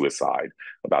committed suicide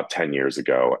about 10 years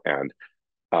ago, and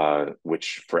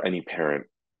which for any parent,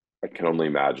 I can only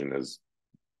imagine is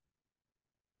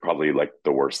probably like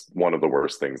one of the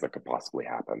worst things that could possibly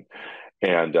happen.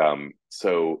 And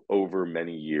so over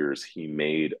many years, he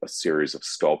made a series of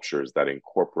sculptures that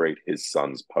incorporate his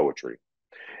son's poetry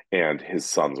and his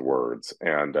son's words.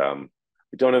 And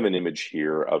we don't have an image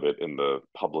here of it in the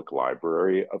public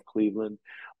library of Cleveland,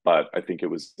 but I think it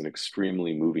was an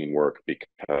extremely moving work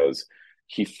because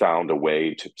he found a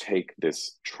way to take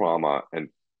this trauma and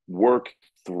work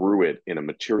through it in a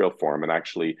material form. And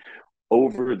actually,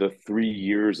 over the 3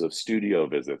 years of studio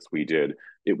visits we did,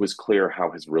 it was clear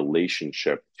how his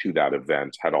relationship to that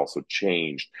event had also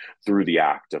changed through the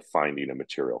act of finding a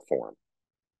material form.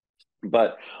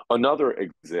 But another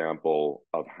example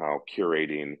of how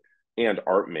curating and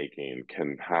art making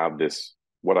can have this,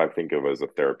 what I think of as a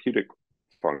therapeutic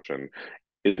function,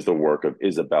 is the work of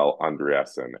Isabel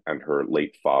Andreasen and her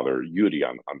late father,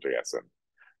 Julian Andreasen.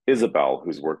 Isabel,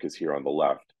 whose work is here on the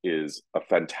left, is a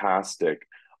fantastic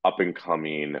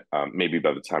up-and-coming, maybe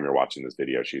by the time you're watching this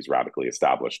video, she's radically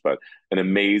established, but an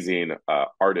amazing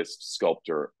artist,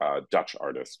 sculptor, Dutch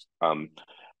artist.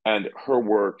 And her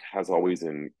work has always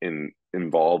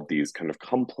involved these kind of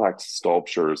complex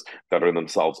sculptures that are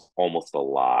themselves almost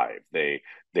alive. They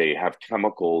have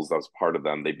chemicals as part of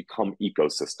them. They become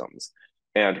ecosystems.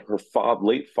 And her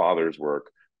late father's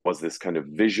work was this kind of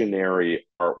visionary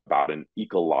art about an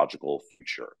ecological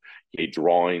future. He had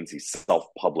drawings, he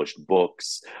self-published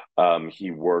books, he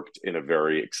worked in a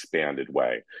very expanded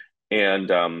way.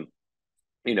 And,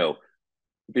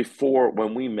 before,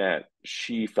 when we met,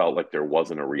 she felt like there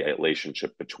wasn't a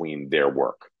relationship between their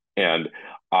work. And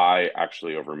I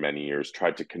actually, over many years,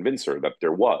 tried to convince her that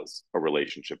there was a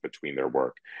relationship between their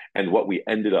work. And what we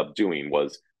ended up doing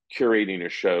was curating a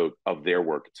show of their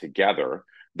work together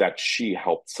that she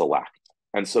helped select.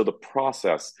 And so the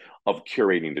process of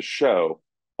curating the show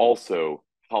also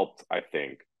helped, I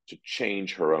think, to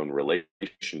change her own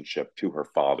relationship to her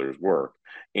father's work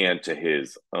and to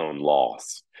his own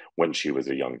loss when she was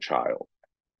a young child.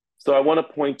 So I want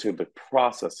to point to the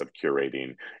process of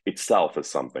curating itself as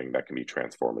something that can be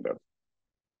transformative.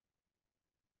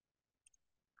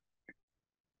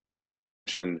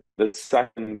 And the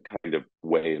second kind of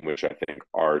way in which I think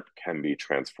art can be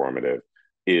transformative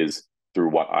is through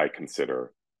what I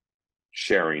consider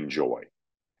sharing joy,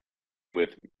 with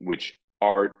which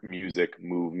art, music,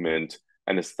 movement,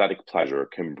 and aesthetic pleasure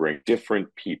can bring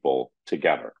different people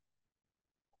together.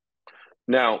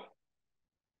 Now,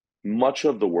 much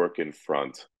of the work in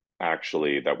front,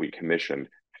 actually, that we commissioned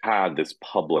had this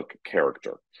public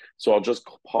character. So I'll just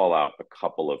call out a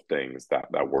couple of things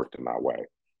that worked in that way.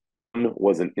 One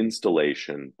was an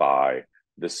installation by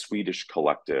the Swedish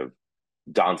collective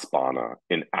Dansbana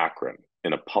in Akron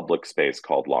in a public space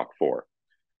called Lock 4.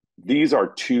 These are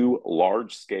two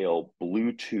large-scale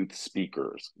Bluetooth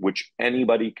speakers, which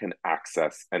anybody can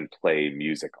access and play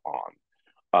music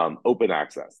on. Open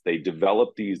access. They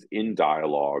developed these in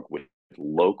dialogue with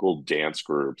local dance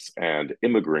groups and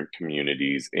immigrant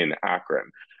communities in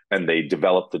Akron, and they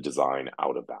developed the design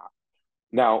out of that.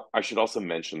 Now, I should also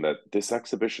mention that this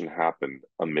exhibition happened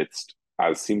amidst,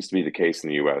 as seems to be the case in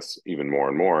the US even more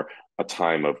and more, a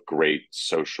time of great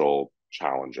social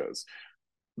challenges.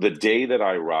 The day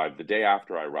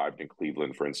after I arrived in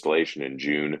Cleveland for installation in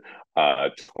June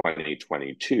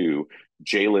 2022,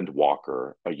 Jayland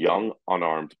Walker, a young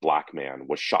unarmed Black man,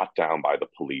 was shot down by the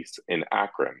police in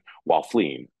Akron while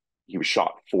fleeing. He was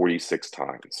shot 46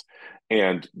 times.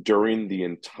 And during the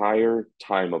entire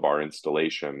time of our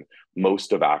installation,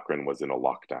 most of Akron was in a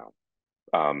lockdown.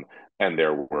 And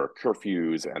there were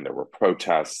curfews and there were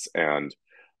protests, and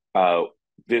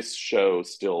this show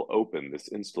still opened, this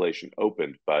installation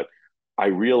opened, but I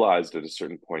realized at a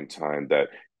certain point in time that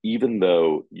even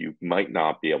though you might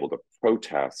not be able to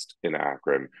protest in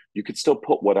Akron, you could still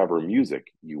put whatever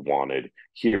music you wanted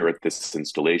here at this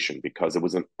installation because it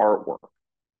was an artwork.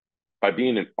 By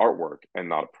being an artwork and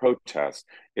not a protest,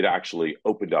 it actually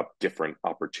opened up different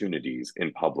opportunities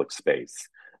in public space.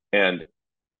 And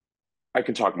I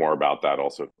can talk more about that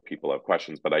also if people have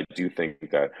questions, but I do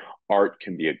think that art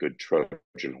can be a good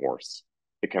Trojan horse.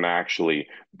 It can actually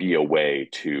be a way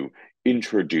to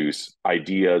introduce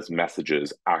ideas,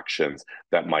 messages, actions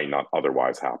that might not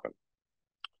otherwise happen.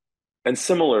 And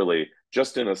similarly,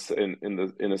 just in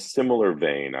a similar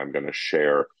vein, I'm going to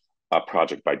share a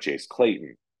project by Jace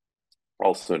Clayton,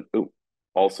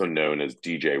 also known as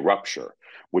DJ Rupture,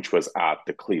 which was at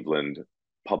the Cleveland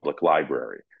Public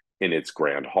Library in its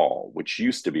Grand Hall, which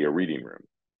used to be a reading room.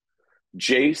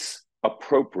 Jace,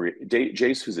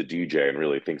 who's a DJ and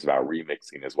really thinks about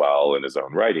remixing as well in his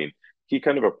own writing, he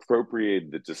kind of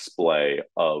appropriated the display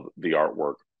of the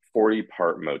artwork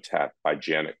 40-part motet by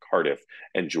Janet Cardiff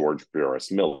and George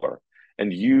Boris Miller,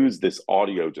 and used this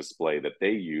audio display that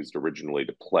they used originally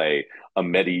to play a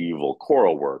medieval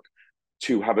choral work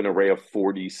to have an array of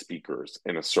 40 speakers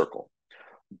in a circle.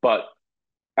 But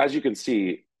as you can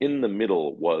see, in the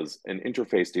middle was an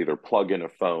interface to either plug in a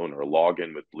phone or log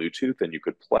in with Bluetooth, and you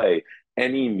could play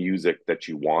any music that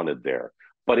you wanted there.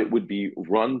 But it would be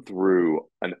run through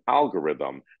an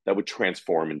algorithm that would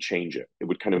transform and change it. It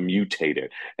would kind of mutate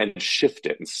it and shift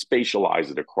it and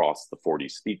spatialize it across the 40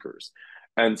 speakers.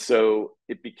 And so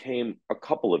it became a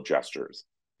couple of gestures.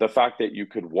 The fact that you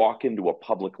could walk into a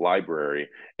public library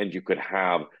and you could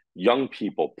have young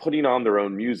people putting on their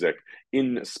own music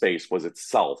in space was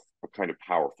itself a kind of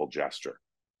powerful gesture.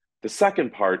 The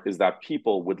second part is that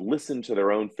people would listen to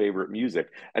their own favorite music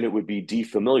and it would be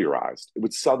defamiliarized. It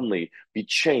would suddenly be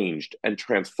changed and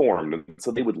transformed. And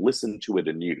so they would listen to it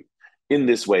anew. In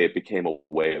this way, it became a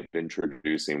way of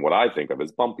introducing what I think of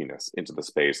as bumpiness into the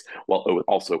space, while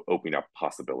also opening up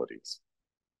possibilities.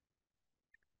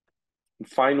 And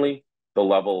finally, the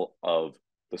level of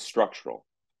the structural,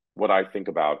 what I think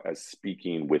about as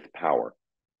speaking with power.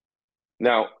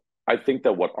 Now, I think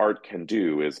that what art can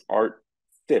do is art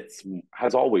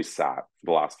has always sat for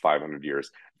the last 500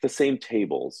 years at the same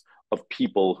tables of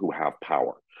people who have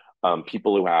power,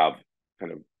 people who have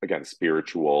kind of, again,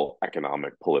 spiritual,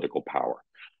 economic, political power.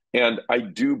 And I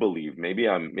do believe, maybe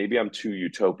I'm too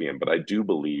utopian, but I do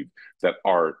believe that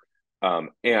art,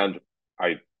 and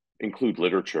I include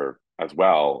literature as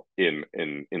well in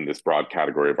this broad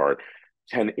category of art,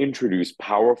 can introduce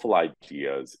powerful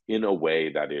ideas in a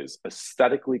way that is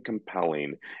aesthetically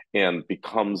compelling and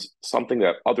becomes something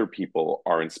that other people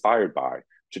are inspired by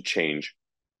to change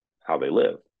how they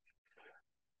live.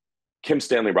 Kim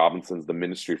Stanley Robinson's The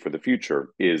Ministry for the Future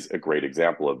is a great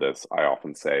example of this. I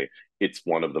often say it's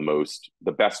one of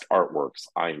the best artworks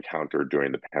I encountered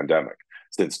during the pandemic,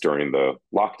 since during the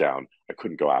lockdown, I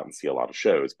couldn't go out and see a lot of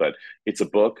shows. But it's a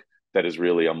book that is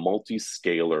really a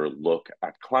multi-scalar look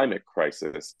at climate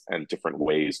crisis and different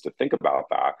ways to think about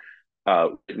that,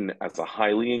 written as a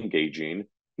highly engaging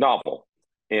novel.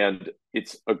 And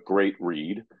it's a great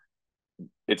read.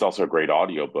 It's also a great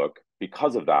audiobook.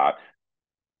 Because of that,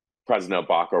 President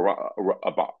Barack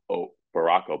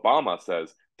Obama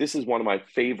says, this is one of my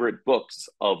favorite books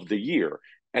of the year.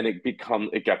 And it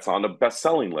gets on a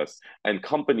best-selling list. And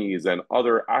companies and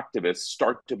other activists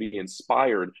start to be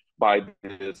inspired by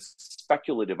the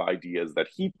speculative ideas that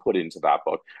he put into that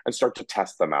book and start to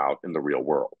test them out in the real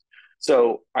world.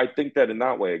 So I think that in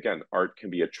that way, again, art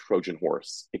can be a Trojan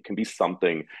horse. It can be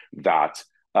something that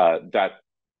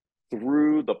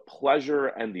through the pleasure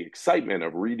and the excitement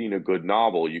of reading a good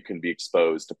novel, you can be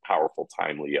exposed to powerful,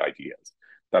 timely ideas.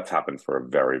 That's happened for a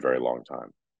very, very long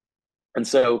time. And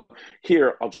so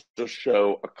here, I'll just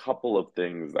show a couple of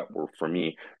things that were, for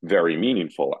me, very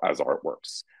meaningful as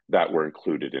artworks that were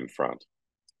included in front.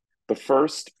 The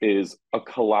first is a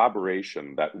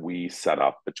collaboration that we set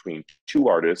up between two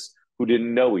artists who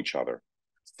didn't know each other,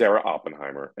 Sarah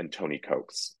Oppenheimer and Tony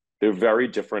Coates. They're very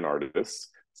different artists.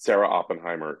 Sarah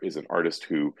Oppenheimer is an artist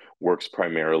who works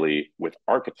primarily with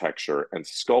architecture and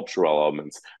sculptural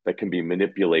elements that can be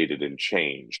manipulated and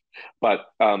changed, but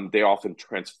they often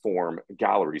transform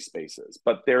gallery spaces,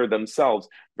 but they're themselves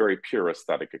very pure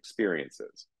aesthetic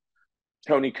experiences.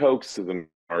 Tony Coates is an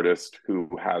artist who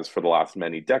has, for the last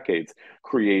many decades,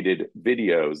 created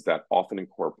videos that often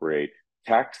incorporate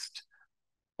text,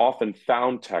 often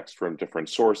found text from different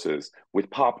sources,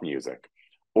 with pop music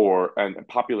and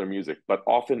popular music, but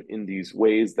often in these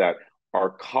ways that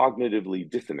are cognitively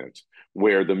dissonant,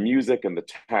 where the music and the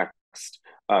text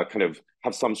kind of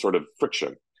have some sort of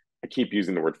friction. I keep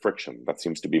using the word friction. That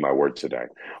seems to be my word today.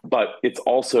 But it's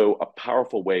also a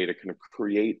powerful way to kind of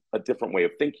create a different way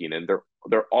of thinking. And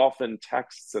they're often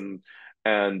texts and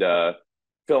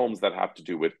films that have to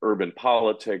do with urban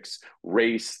politics,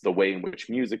 race, the way in which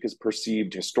music is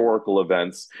perceived, historical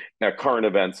events, current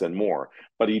events, and more.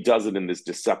 But he does it in this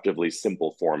deceptively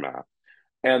simple format.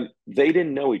 And they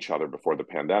didn't know each other before the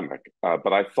pandemic,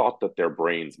 but I thought that their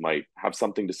brains might have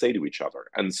something to say to each other.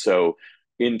 And so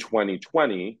in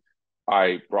 2020,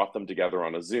 I brought them together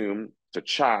on a Zoom to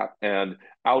chat, and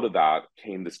out of that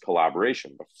came this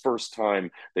collaboration, the first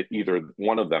time that either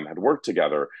one of them had worked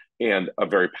together, and a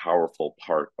very powerful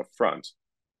part up front.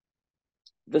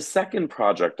 The second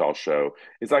project I'll show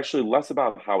is actually less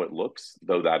about how it looks,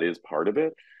 though that is part of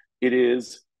it. It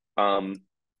is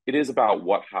about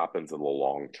what happens in the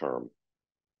long term.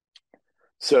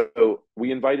 So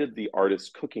we invited the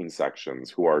artist cooking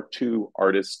sections, who are two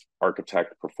artist,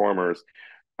 architect, performers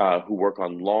who work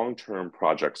on long-term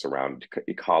projects around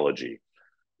ecology.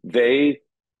 They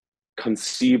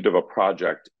conceived of a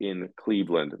project in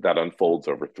Cleveland that unfolds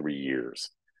over 3 years.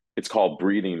 It's called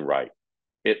Breathing Right.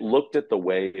 It looked at the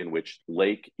way in which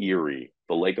Lake Erie,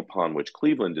 the lake upon which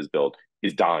Cleveland is built,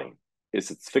 is dying.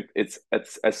 It's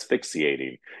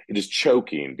asphyxiating. It is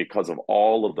choking because of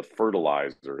all of the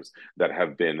fertilizers that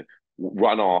have been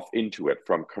run off into it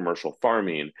from commercial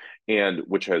farming, and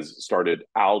which has started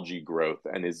algae growth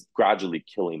and is gradually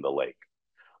killing the lake.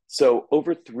 So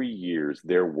over 3 years,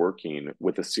 they're working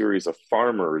with a series of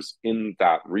farmers in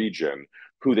that region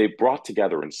who they brought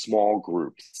together in small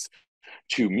groups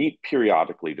to meet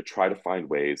periodically to try to find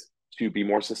ways to be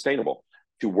more sustainable,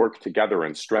 to work together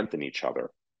and strengthen each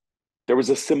other. There was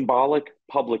a symbolic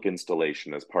public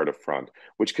installation as part of Front,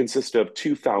 which consisted of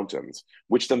two fountains,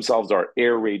 which themselves are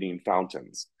aerating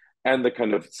fountains, and the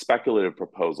kind of speculative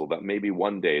proposal that maybe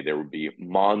one day there would be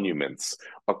monuments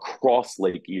across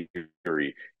Lake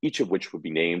Erie, each of which would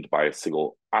be named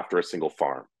after a single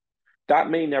farm. That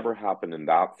may never happen in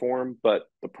that form, but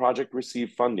the project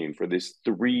received funding for this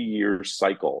 3-year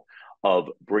cycle of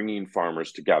bringing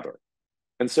farmers together.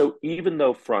 And so even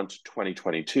though Front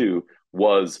 2022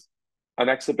 was an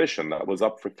exhibition that was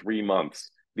up for 3 months,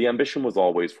 the ambition was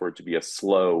always for it to be a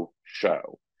slow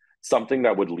show, something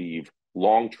that would leave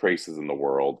long traces in the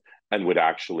world and would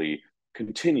actually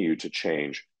continue to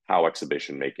change how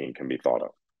exhibition making can be thought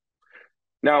of.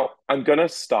 Now, I'm going to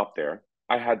stop there.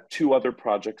 I had 2 other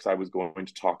projects I was going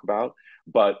to talk about,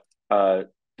 but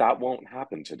that won't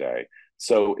happen today.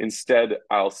 So instead,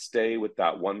 I'll stay with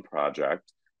that one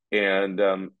project and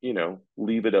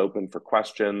leave it open for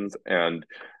questions, and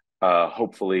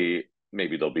hopefully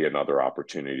maybe there'll be another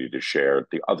opportunity to share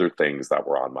the other things that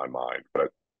were on my mind.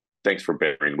 But thanks for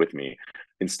bearing with me.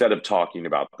 Instead of talking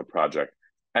about the project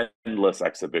endless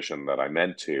exhibition that I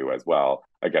meant to as well.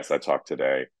 I guess I talked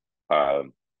today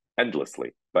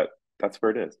endlessly, but that's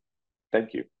where it is.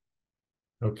 Thank you.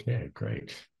 Okay,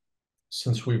 great.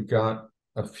 Since we've got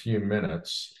a few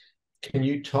minutes, can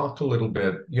you talk a little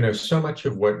bit, so much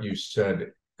of what you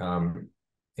said,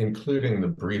 including the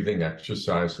breathing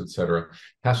exercise, et cetera,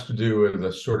 has to do with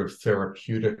a sort of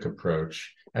therapeutic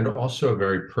approach and also a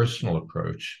very personal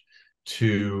approach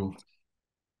to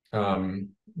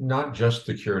not just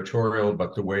the curatorial,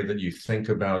 but the way that you think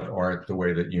about art, the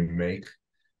way that you make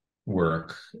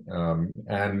work.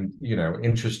 And,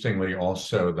 interestingly,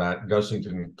 also that doesn't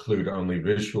include only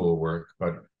visual work,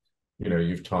 but,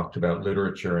 you've talked about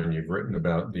literature and you've written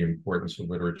about the importance of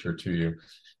literature to you.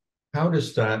 How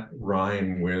does that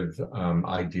rhyme with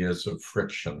ideas of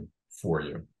friction for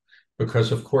you?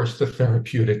 Because, of course, the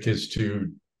therapeutic is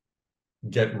to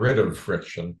get rid of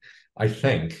friction. I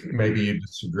think maybe you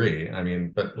disagree. I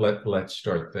mean, but let's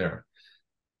start there.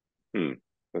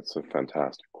 That's a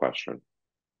fantastic question.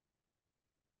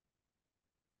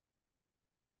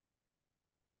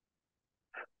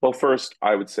 Well, first,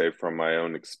 I would say from my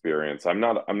own experience, I'm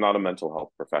not a mental health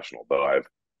professional, though I've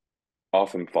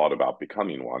often thought about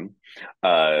becoming one,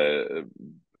 or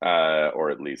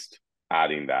at least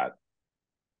adding that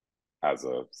as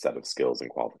a set of skills and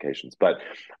qualifications. But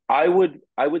I would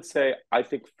say I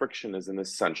think friction is an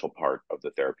essential part of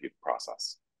the therapeutic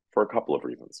process for a couple of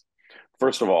reasons.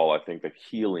 First of all, I think that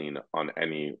healing on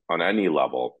any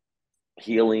level,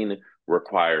 healing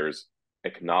requires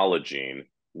acknowledging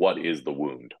what is the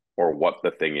wound or what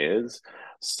the thing is.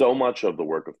 So much of the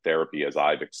work of therapy, as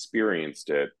I've experienced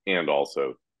it and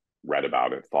also read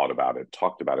about it, thought about it,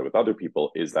 talked about it with other people,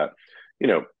 is that,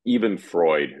 even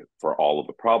Freud, for all of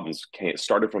the problems,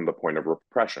 started from the point of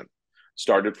repression,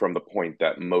 started from the point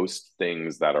that most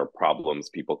things that are problems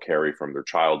people carry from their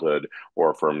childhood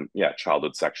or from,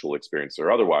 childhood sexual experience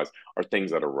or otherwise are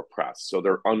things that are repressed. So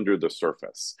they're under the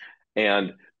surface.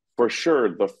 And for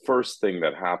sure, the first thing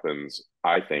that happens,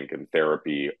 I think, in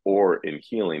therapy or in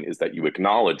healing is that you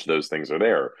acknowledge those things are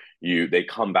there. They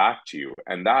come back to you.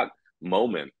 And that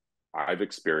moment I've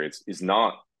experienced is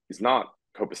not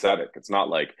copacetic. It's not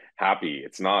like happy.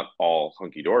 It's not all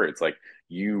hunky-dory. It's like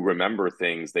you remember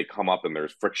things, they come up and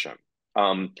there's friction.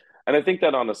 And I think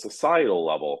that on a societal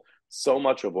level, so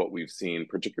much of what we've seen,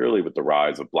 particularly with the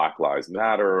rise of Black Lives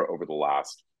Matter over the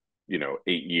last 8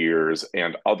 years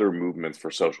and other movements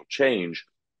for social change,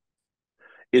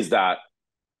 is that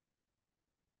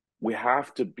we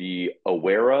have to be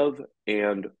aware of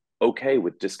and okay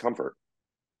with discomfort.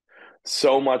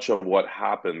 So much of what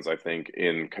happens, I think,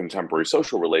 in contemporary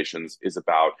social relations is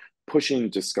about pushing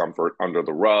discomfort under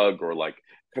the rug or like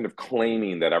kind of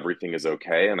claiming that everything is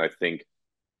okay. And I think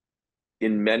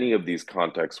in many of these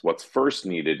contexts, what's first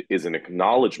needed is an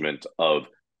acknowledgement of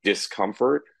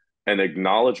discomfort, an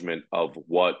acknowledgement of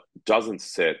what doesn't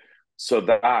sit, so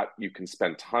that you can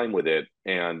spend time with it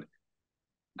and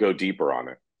go deeper on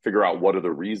it, figure out what are the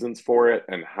reasons for it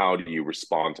and how do you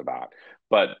respond to that.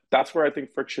 But that's where I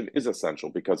think friction is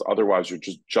essential, because otherwise you're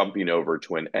just jumping over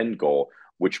to an end goal,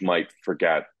 which might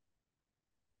forget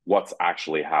what's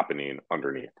actually happening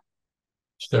underneath.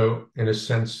 So in a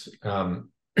sense,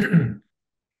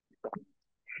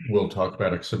 we'll talk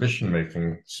about exhibition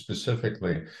making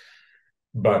specifically,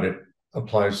 but it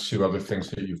applies to other things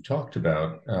that you've talked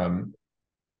about.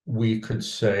 We could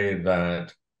say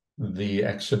that the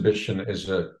exhibition is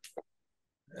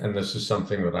and this is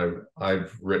something that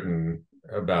I've written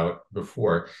about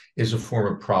before, is a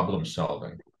form of problem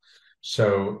solving.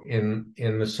 So in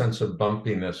the sense of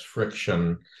bumpiness,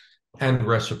 friction, and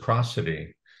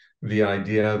reciprocity, the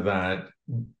idea that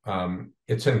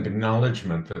it's an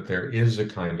acknowledgement that there is a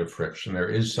kind of friction, there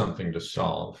is something to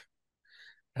solve.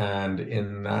 And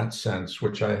in that sense,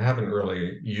 which I haven't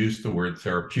really used the word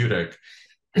therapeutic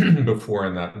before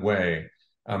in that way,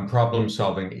 problem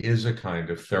solving is a kind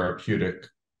of therapeutic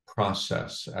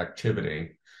process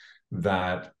activity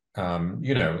that,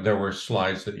 there were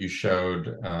slides that you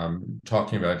showed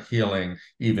talking about healing,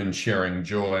 even sharing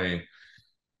joy.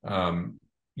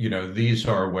 These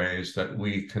are ways that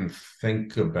we can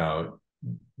think about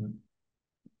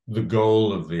the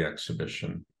goal of the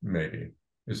exhibition, maybe.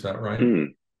 Is that right?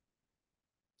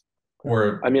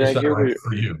 Or I mean, is I that hear right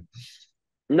for you?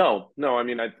 No. I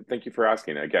mean, I thank you for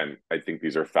asking. Again, I think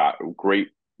these are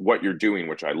great. What you're doing,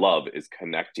 which I love, is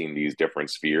connecting these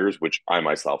different spheres, which I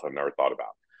myself have never thought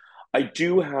about. I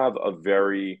do have a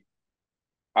very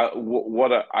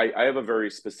I have a very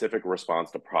specific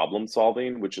response to problem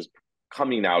solving, which is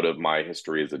coming out of my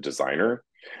history as a designer,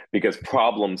 because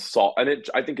problem solve, and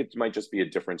I think it might just be a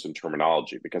difference in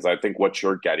terminology, because I think what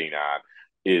you're getting at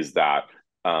is that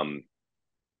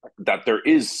that there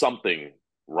is something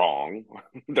wrong.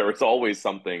 There is always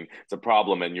something, it's a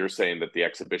problem. And you're saying that the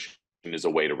exhibition is a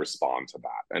way to respond to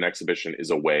that. An exhibition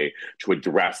is a way to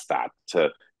address that,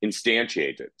 to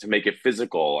instantiate it, to make it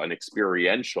physical and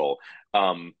experiential.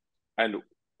 And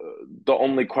the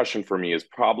only question for me is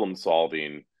problem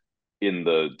solving in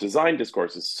the design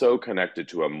discourse is so connected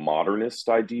to a modernist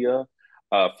idea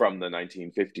from the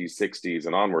 1950s, 60s,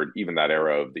 and onward, even that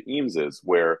era of the Eameses,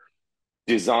 where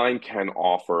design can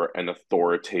offer an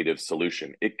authoritative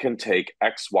solution. It can take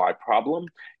XY problem,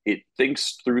 it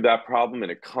thinks through that problem,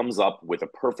 and it comes up with a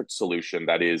perfect solution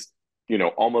that is,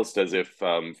 almost as if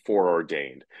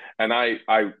foreordained. And I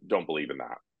don't believe in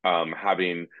that.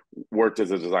 Having worked as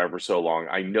a designer for so long,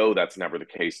 I know that's never the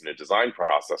case in a design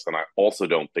process. And I also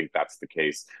don't think that's the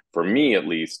case, for me at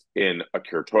least, in a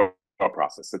curatorial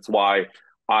process. It's why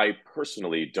I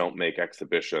personally don't make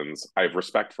exhibitions. I have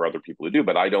respect for other people who do,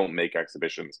 but I don't make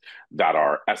exhibitions that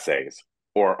are essays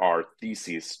or are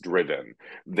thesis driven.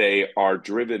 They are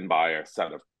driven by a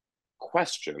set of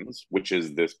questions, which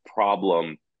is this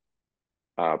problem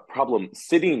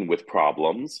sitting with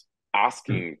problems,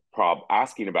 asking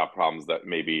about problems that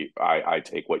maybe I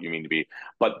take what you mean to be,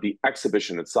 but the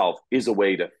exhibition itself is a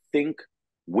way to think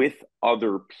with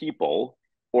other people,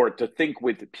 or to think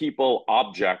with people,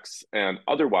 objects, and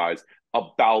otherwise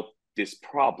about this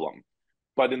problem.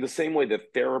 But in the same way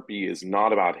that therapy is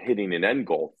not about hitting an end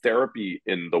goal, therapy,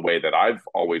 in the way that I've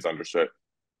always understood,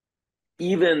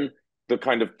 even the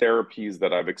kind of therapies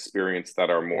that I've experienced that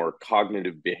are more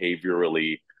cognitive,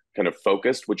 behaviorally kind of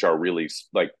focused, which are really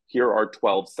like, here are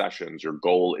 12 sessions, your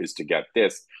goal is to get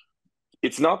this.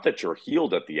 It's not that you're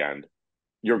healed at the end.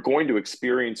 You're going to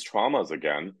experience traumas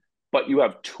again, but you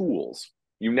have tools.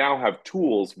 You now have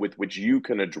tools with which you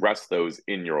can address those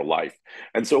in your life.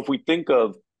 And so if we think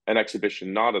of an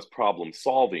exhibition not as problem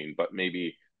solving, but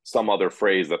maybe some other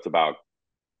phrase that's about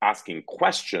asking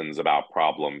questions about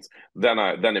problems, then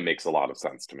it makes a lot of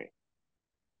sense to me.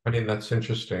 I mean, that's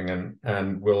interesting,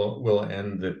 and we'll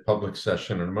end the public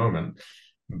session in a moment.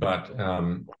 But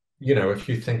if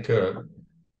you think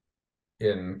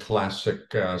in classic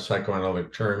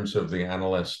psychoanalytic terms of the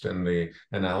analyst and the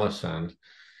analysand,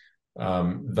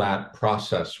 that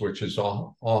process, which is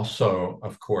also,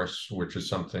 of course, which is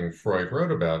something Freud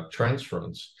wrote about,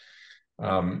 transference,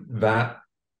 that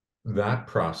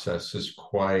process is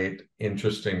quite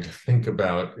interesting to think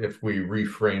about if we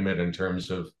reframe it in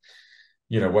terms of,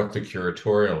 what the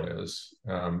curatorial is,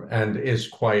 and is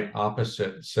quite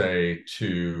opposite, say,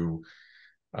 to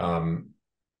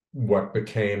what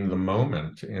became the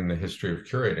moment in the history of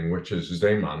curating, which is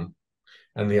Zeman,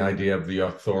 and the idea of the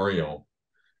authorial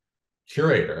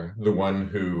curator, the one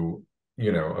who,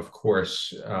 of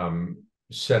course,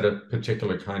 set a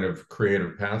particular kind of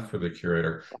creative path for the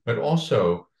curator, but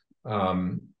also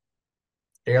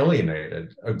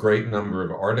alienated a great number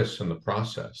of artists in the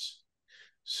process.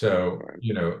 So,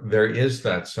 there is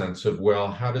that sense of, well,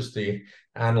 how does the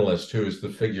analyst, who is the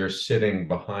figure sitting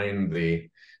behind the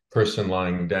person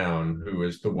lying down, who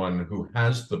is the one who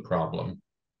has the problem,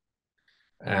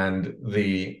 and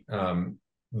the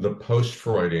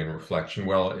post-Freudian reflection,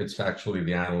 well, it's actually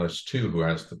the analyst too who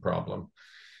has the problem.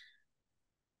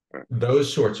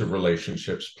 Those sorts of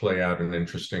relationships play out in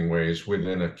interesting ways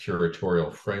within a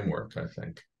curatorial framework, I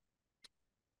think.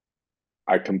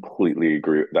 I completely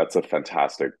agree. That's a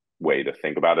fantastic way to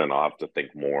think about it, and I'll have to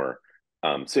think more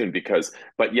soon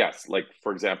but yes, like,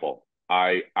 for example,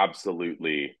 I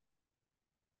absolutely,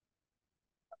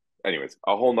 anyways,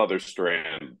 a whole nother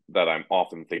strand that I'm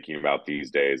often thinking about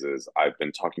these days is I've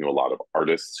been talking to a lot of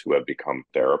artists who have become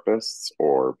therapists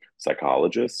or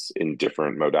psychologists in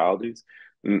different modalities.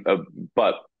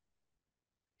 But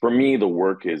for me, the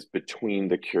work is between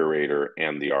the curator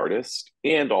and the artist,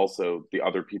 and also the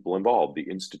other people involved, the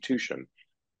institution.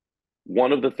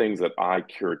 One of the things that I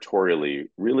curatorially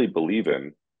really believe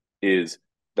in is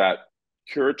that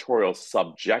curatorial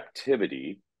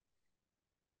subjectivity,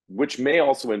 which may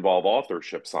also involve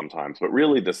authorship sometimes, but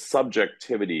really the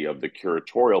subjectivity of the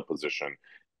curatorial position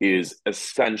is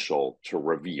essential to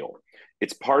reveal.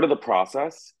 It's part of the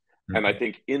process. And I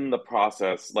think in the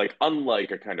process, like,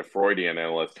 unlike a kind of Freudian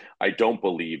analyst, I don't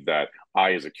believe that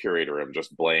I, as a curator, am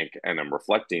just blank and I'm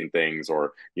reflecting things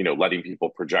or, letting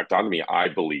people project onto me. I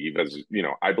believe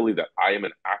that I am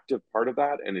an active part of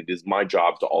that. And it is my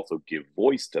job to also give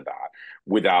voice to that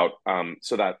without,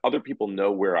 so that other people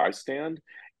know where I stand.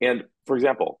 And for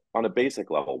example, on a basic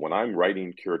level, when I'm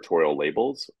writing curatorial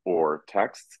labels or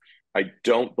texts, I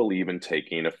don't believe in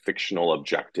taking a fictional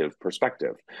objective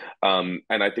perspective. And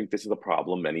I think this is a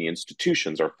problem many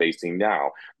institutions are facing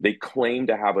now. They claim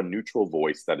to have a neutral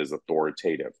voice that is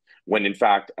authoritative, when in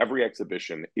fact, every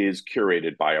exhibition is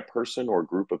curated by a person or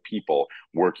group of people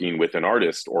working with an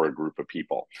artist or a group of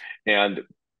people. And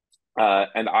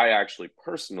I actually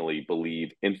personally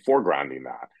believe in foregrounding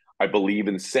that. I believe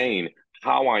in saying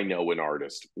how I know an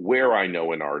artist, where I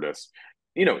know an artist,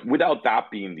 without that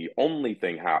being the only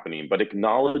thing happening, but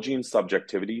acknowledging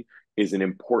subjectivity is an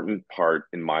important part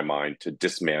in my mind to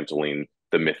dismantling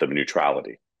the myth of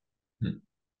neutrality.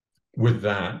 With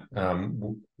that,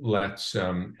 let's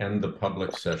end the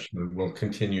public session. We'll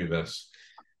continue this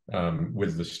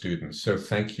with the students. So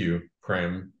thank you,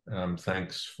 Prem.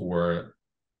 Thanks for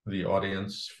the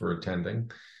audience for attending.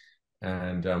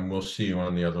 And we'll see you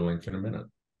on the other link in a minute.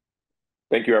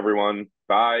 Thank you, everyone.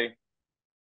 Bye.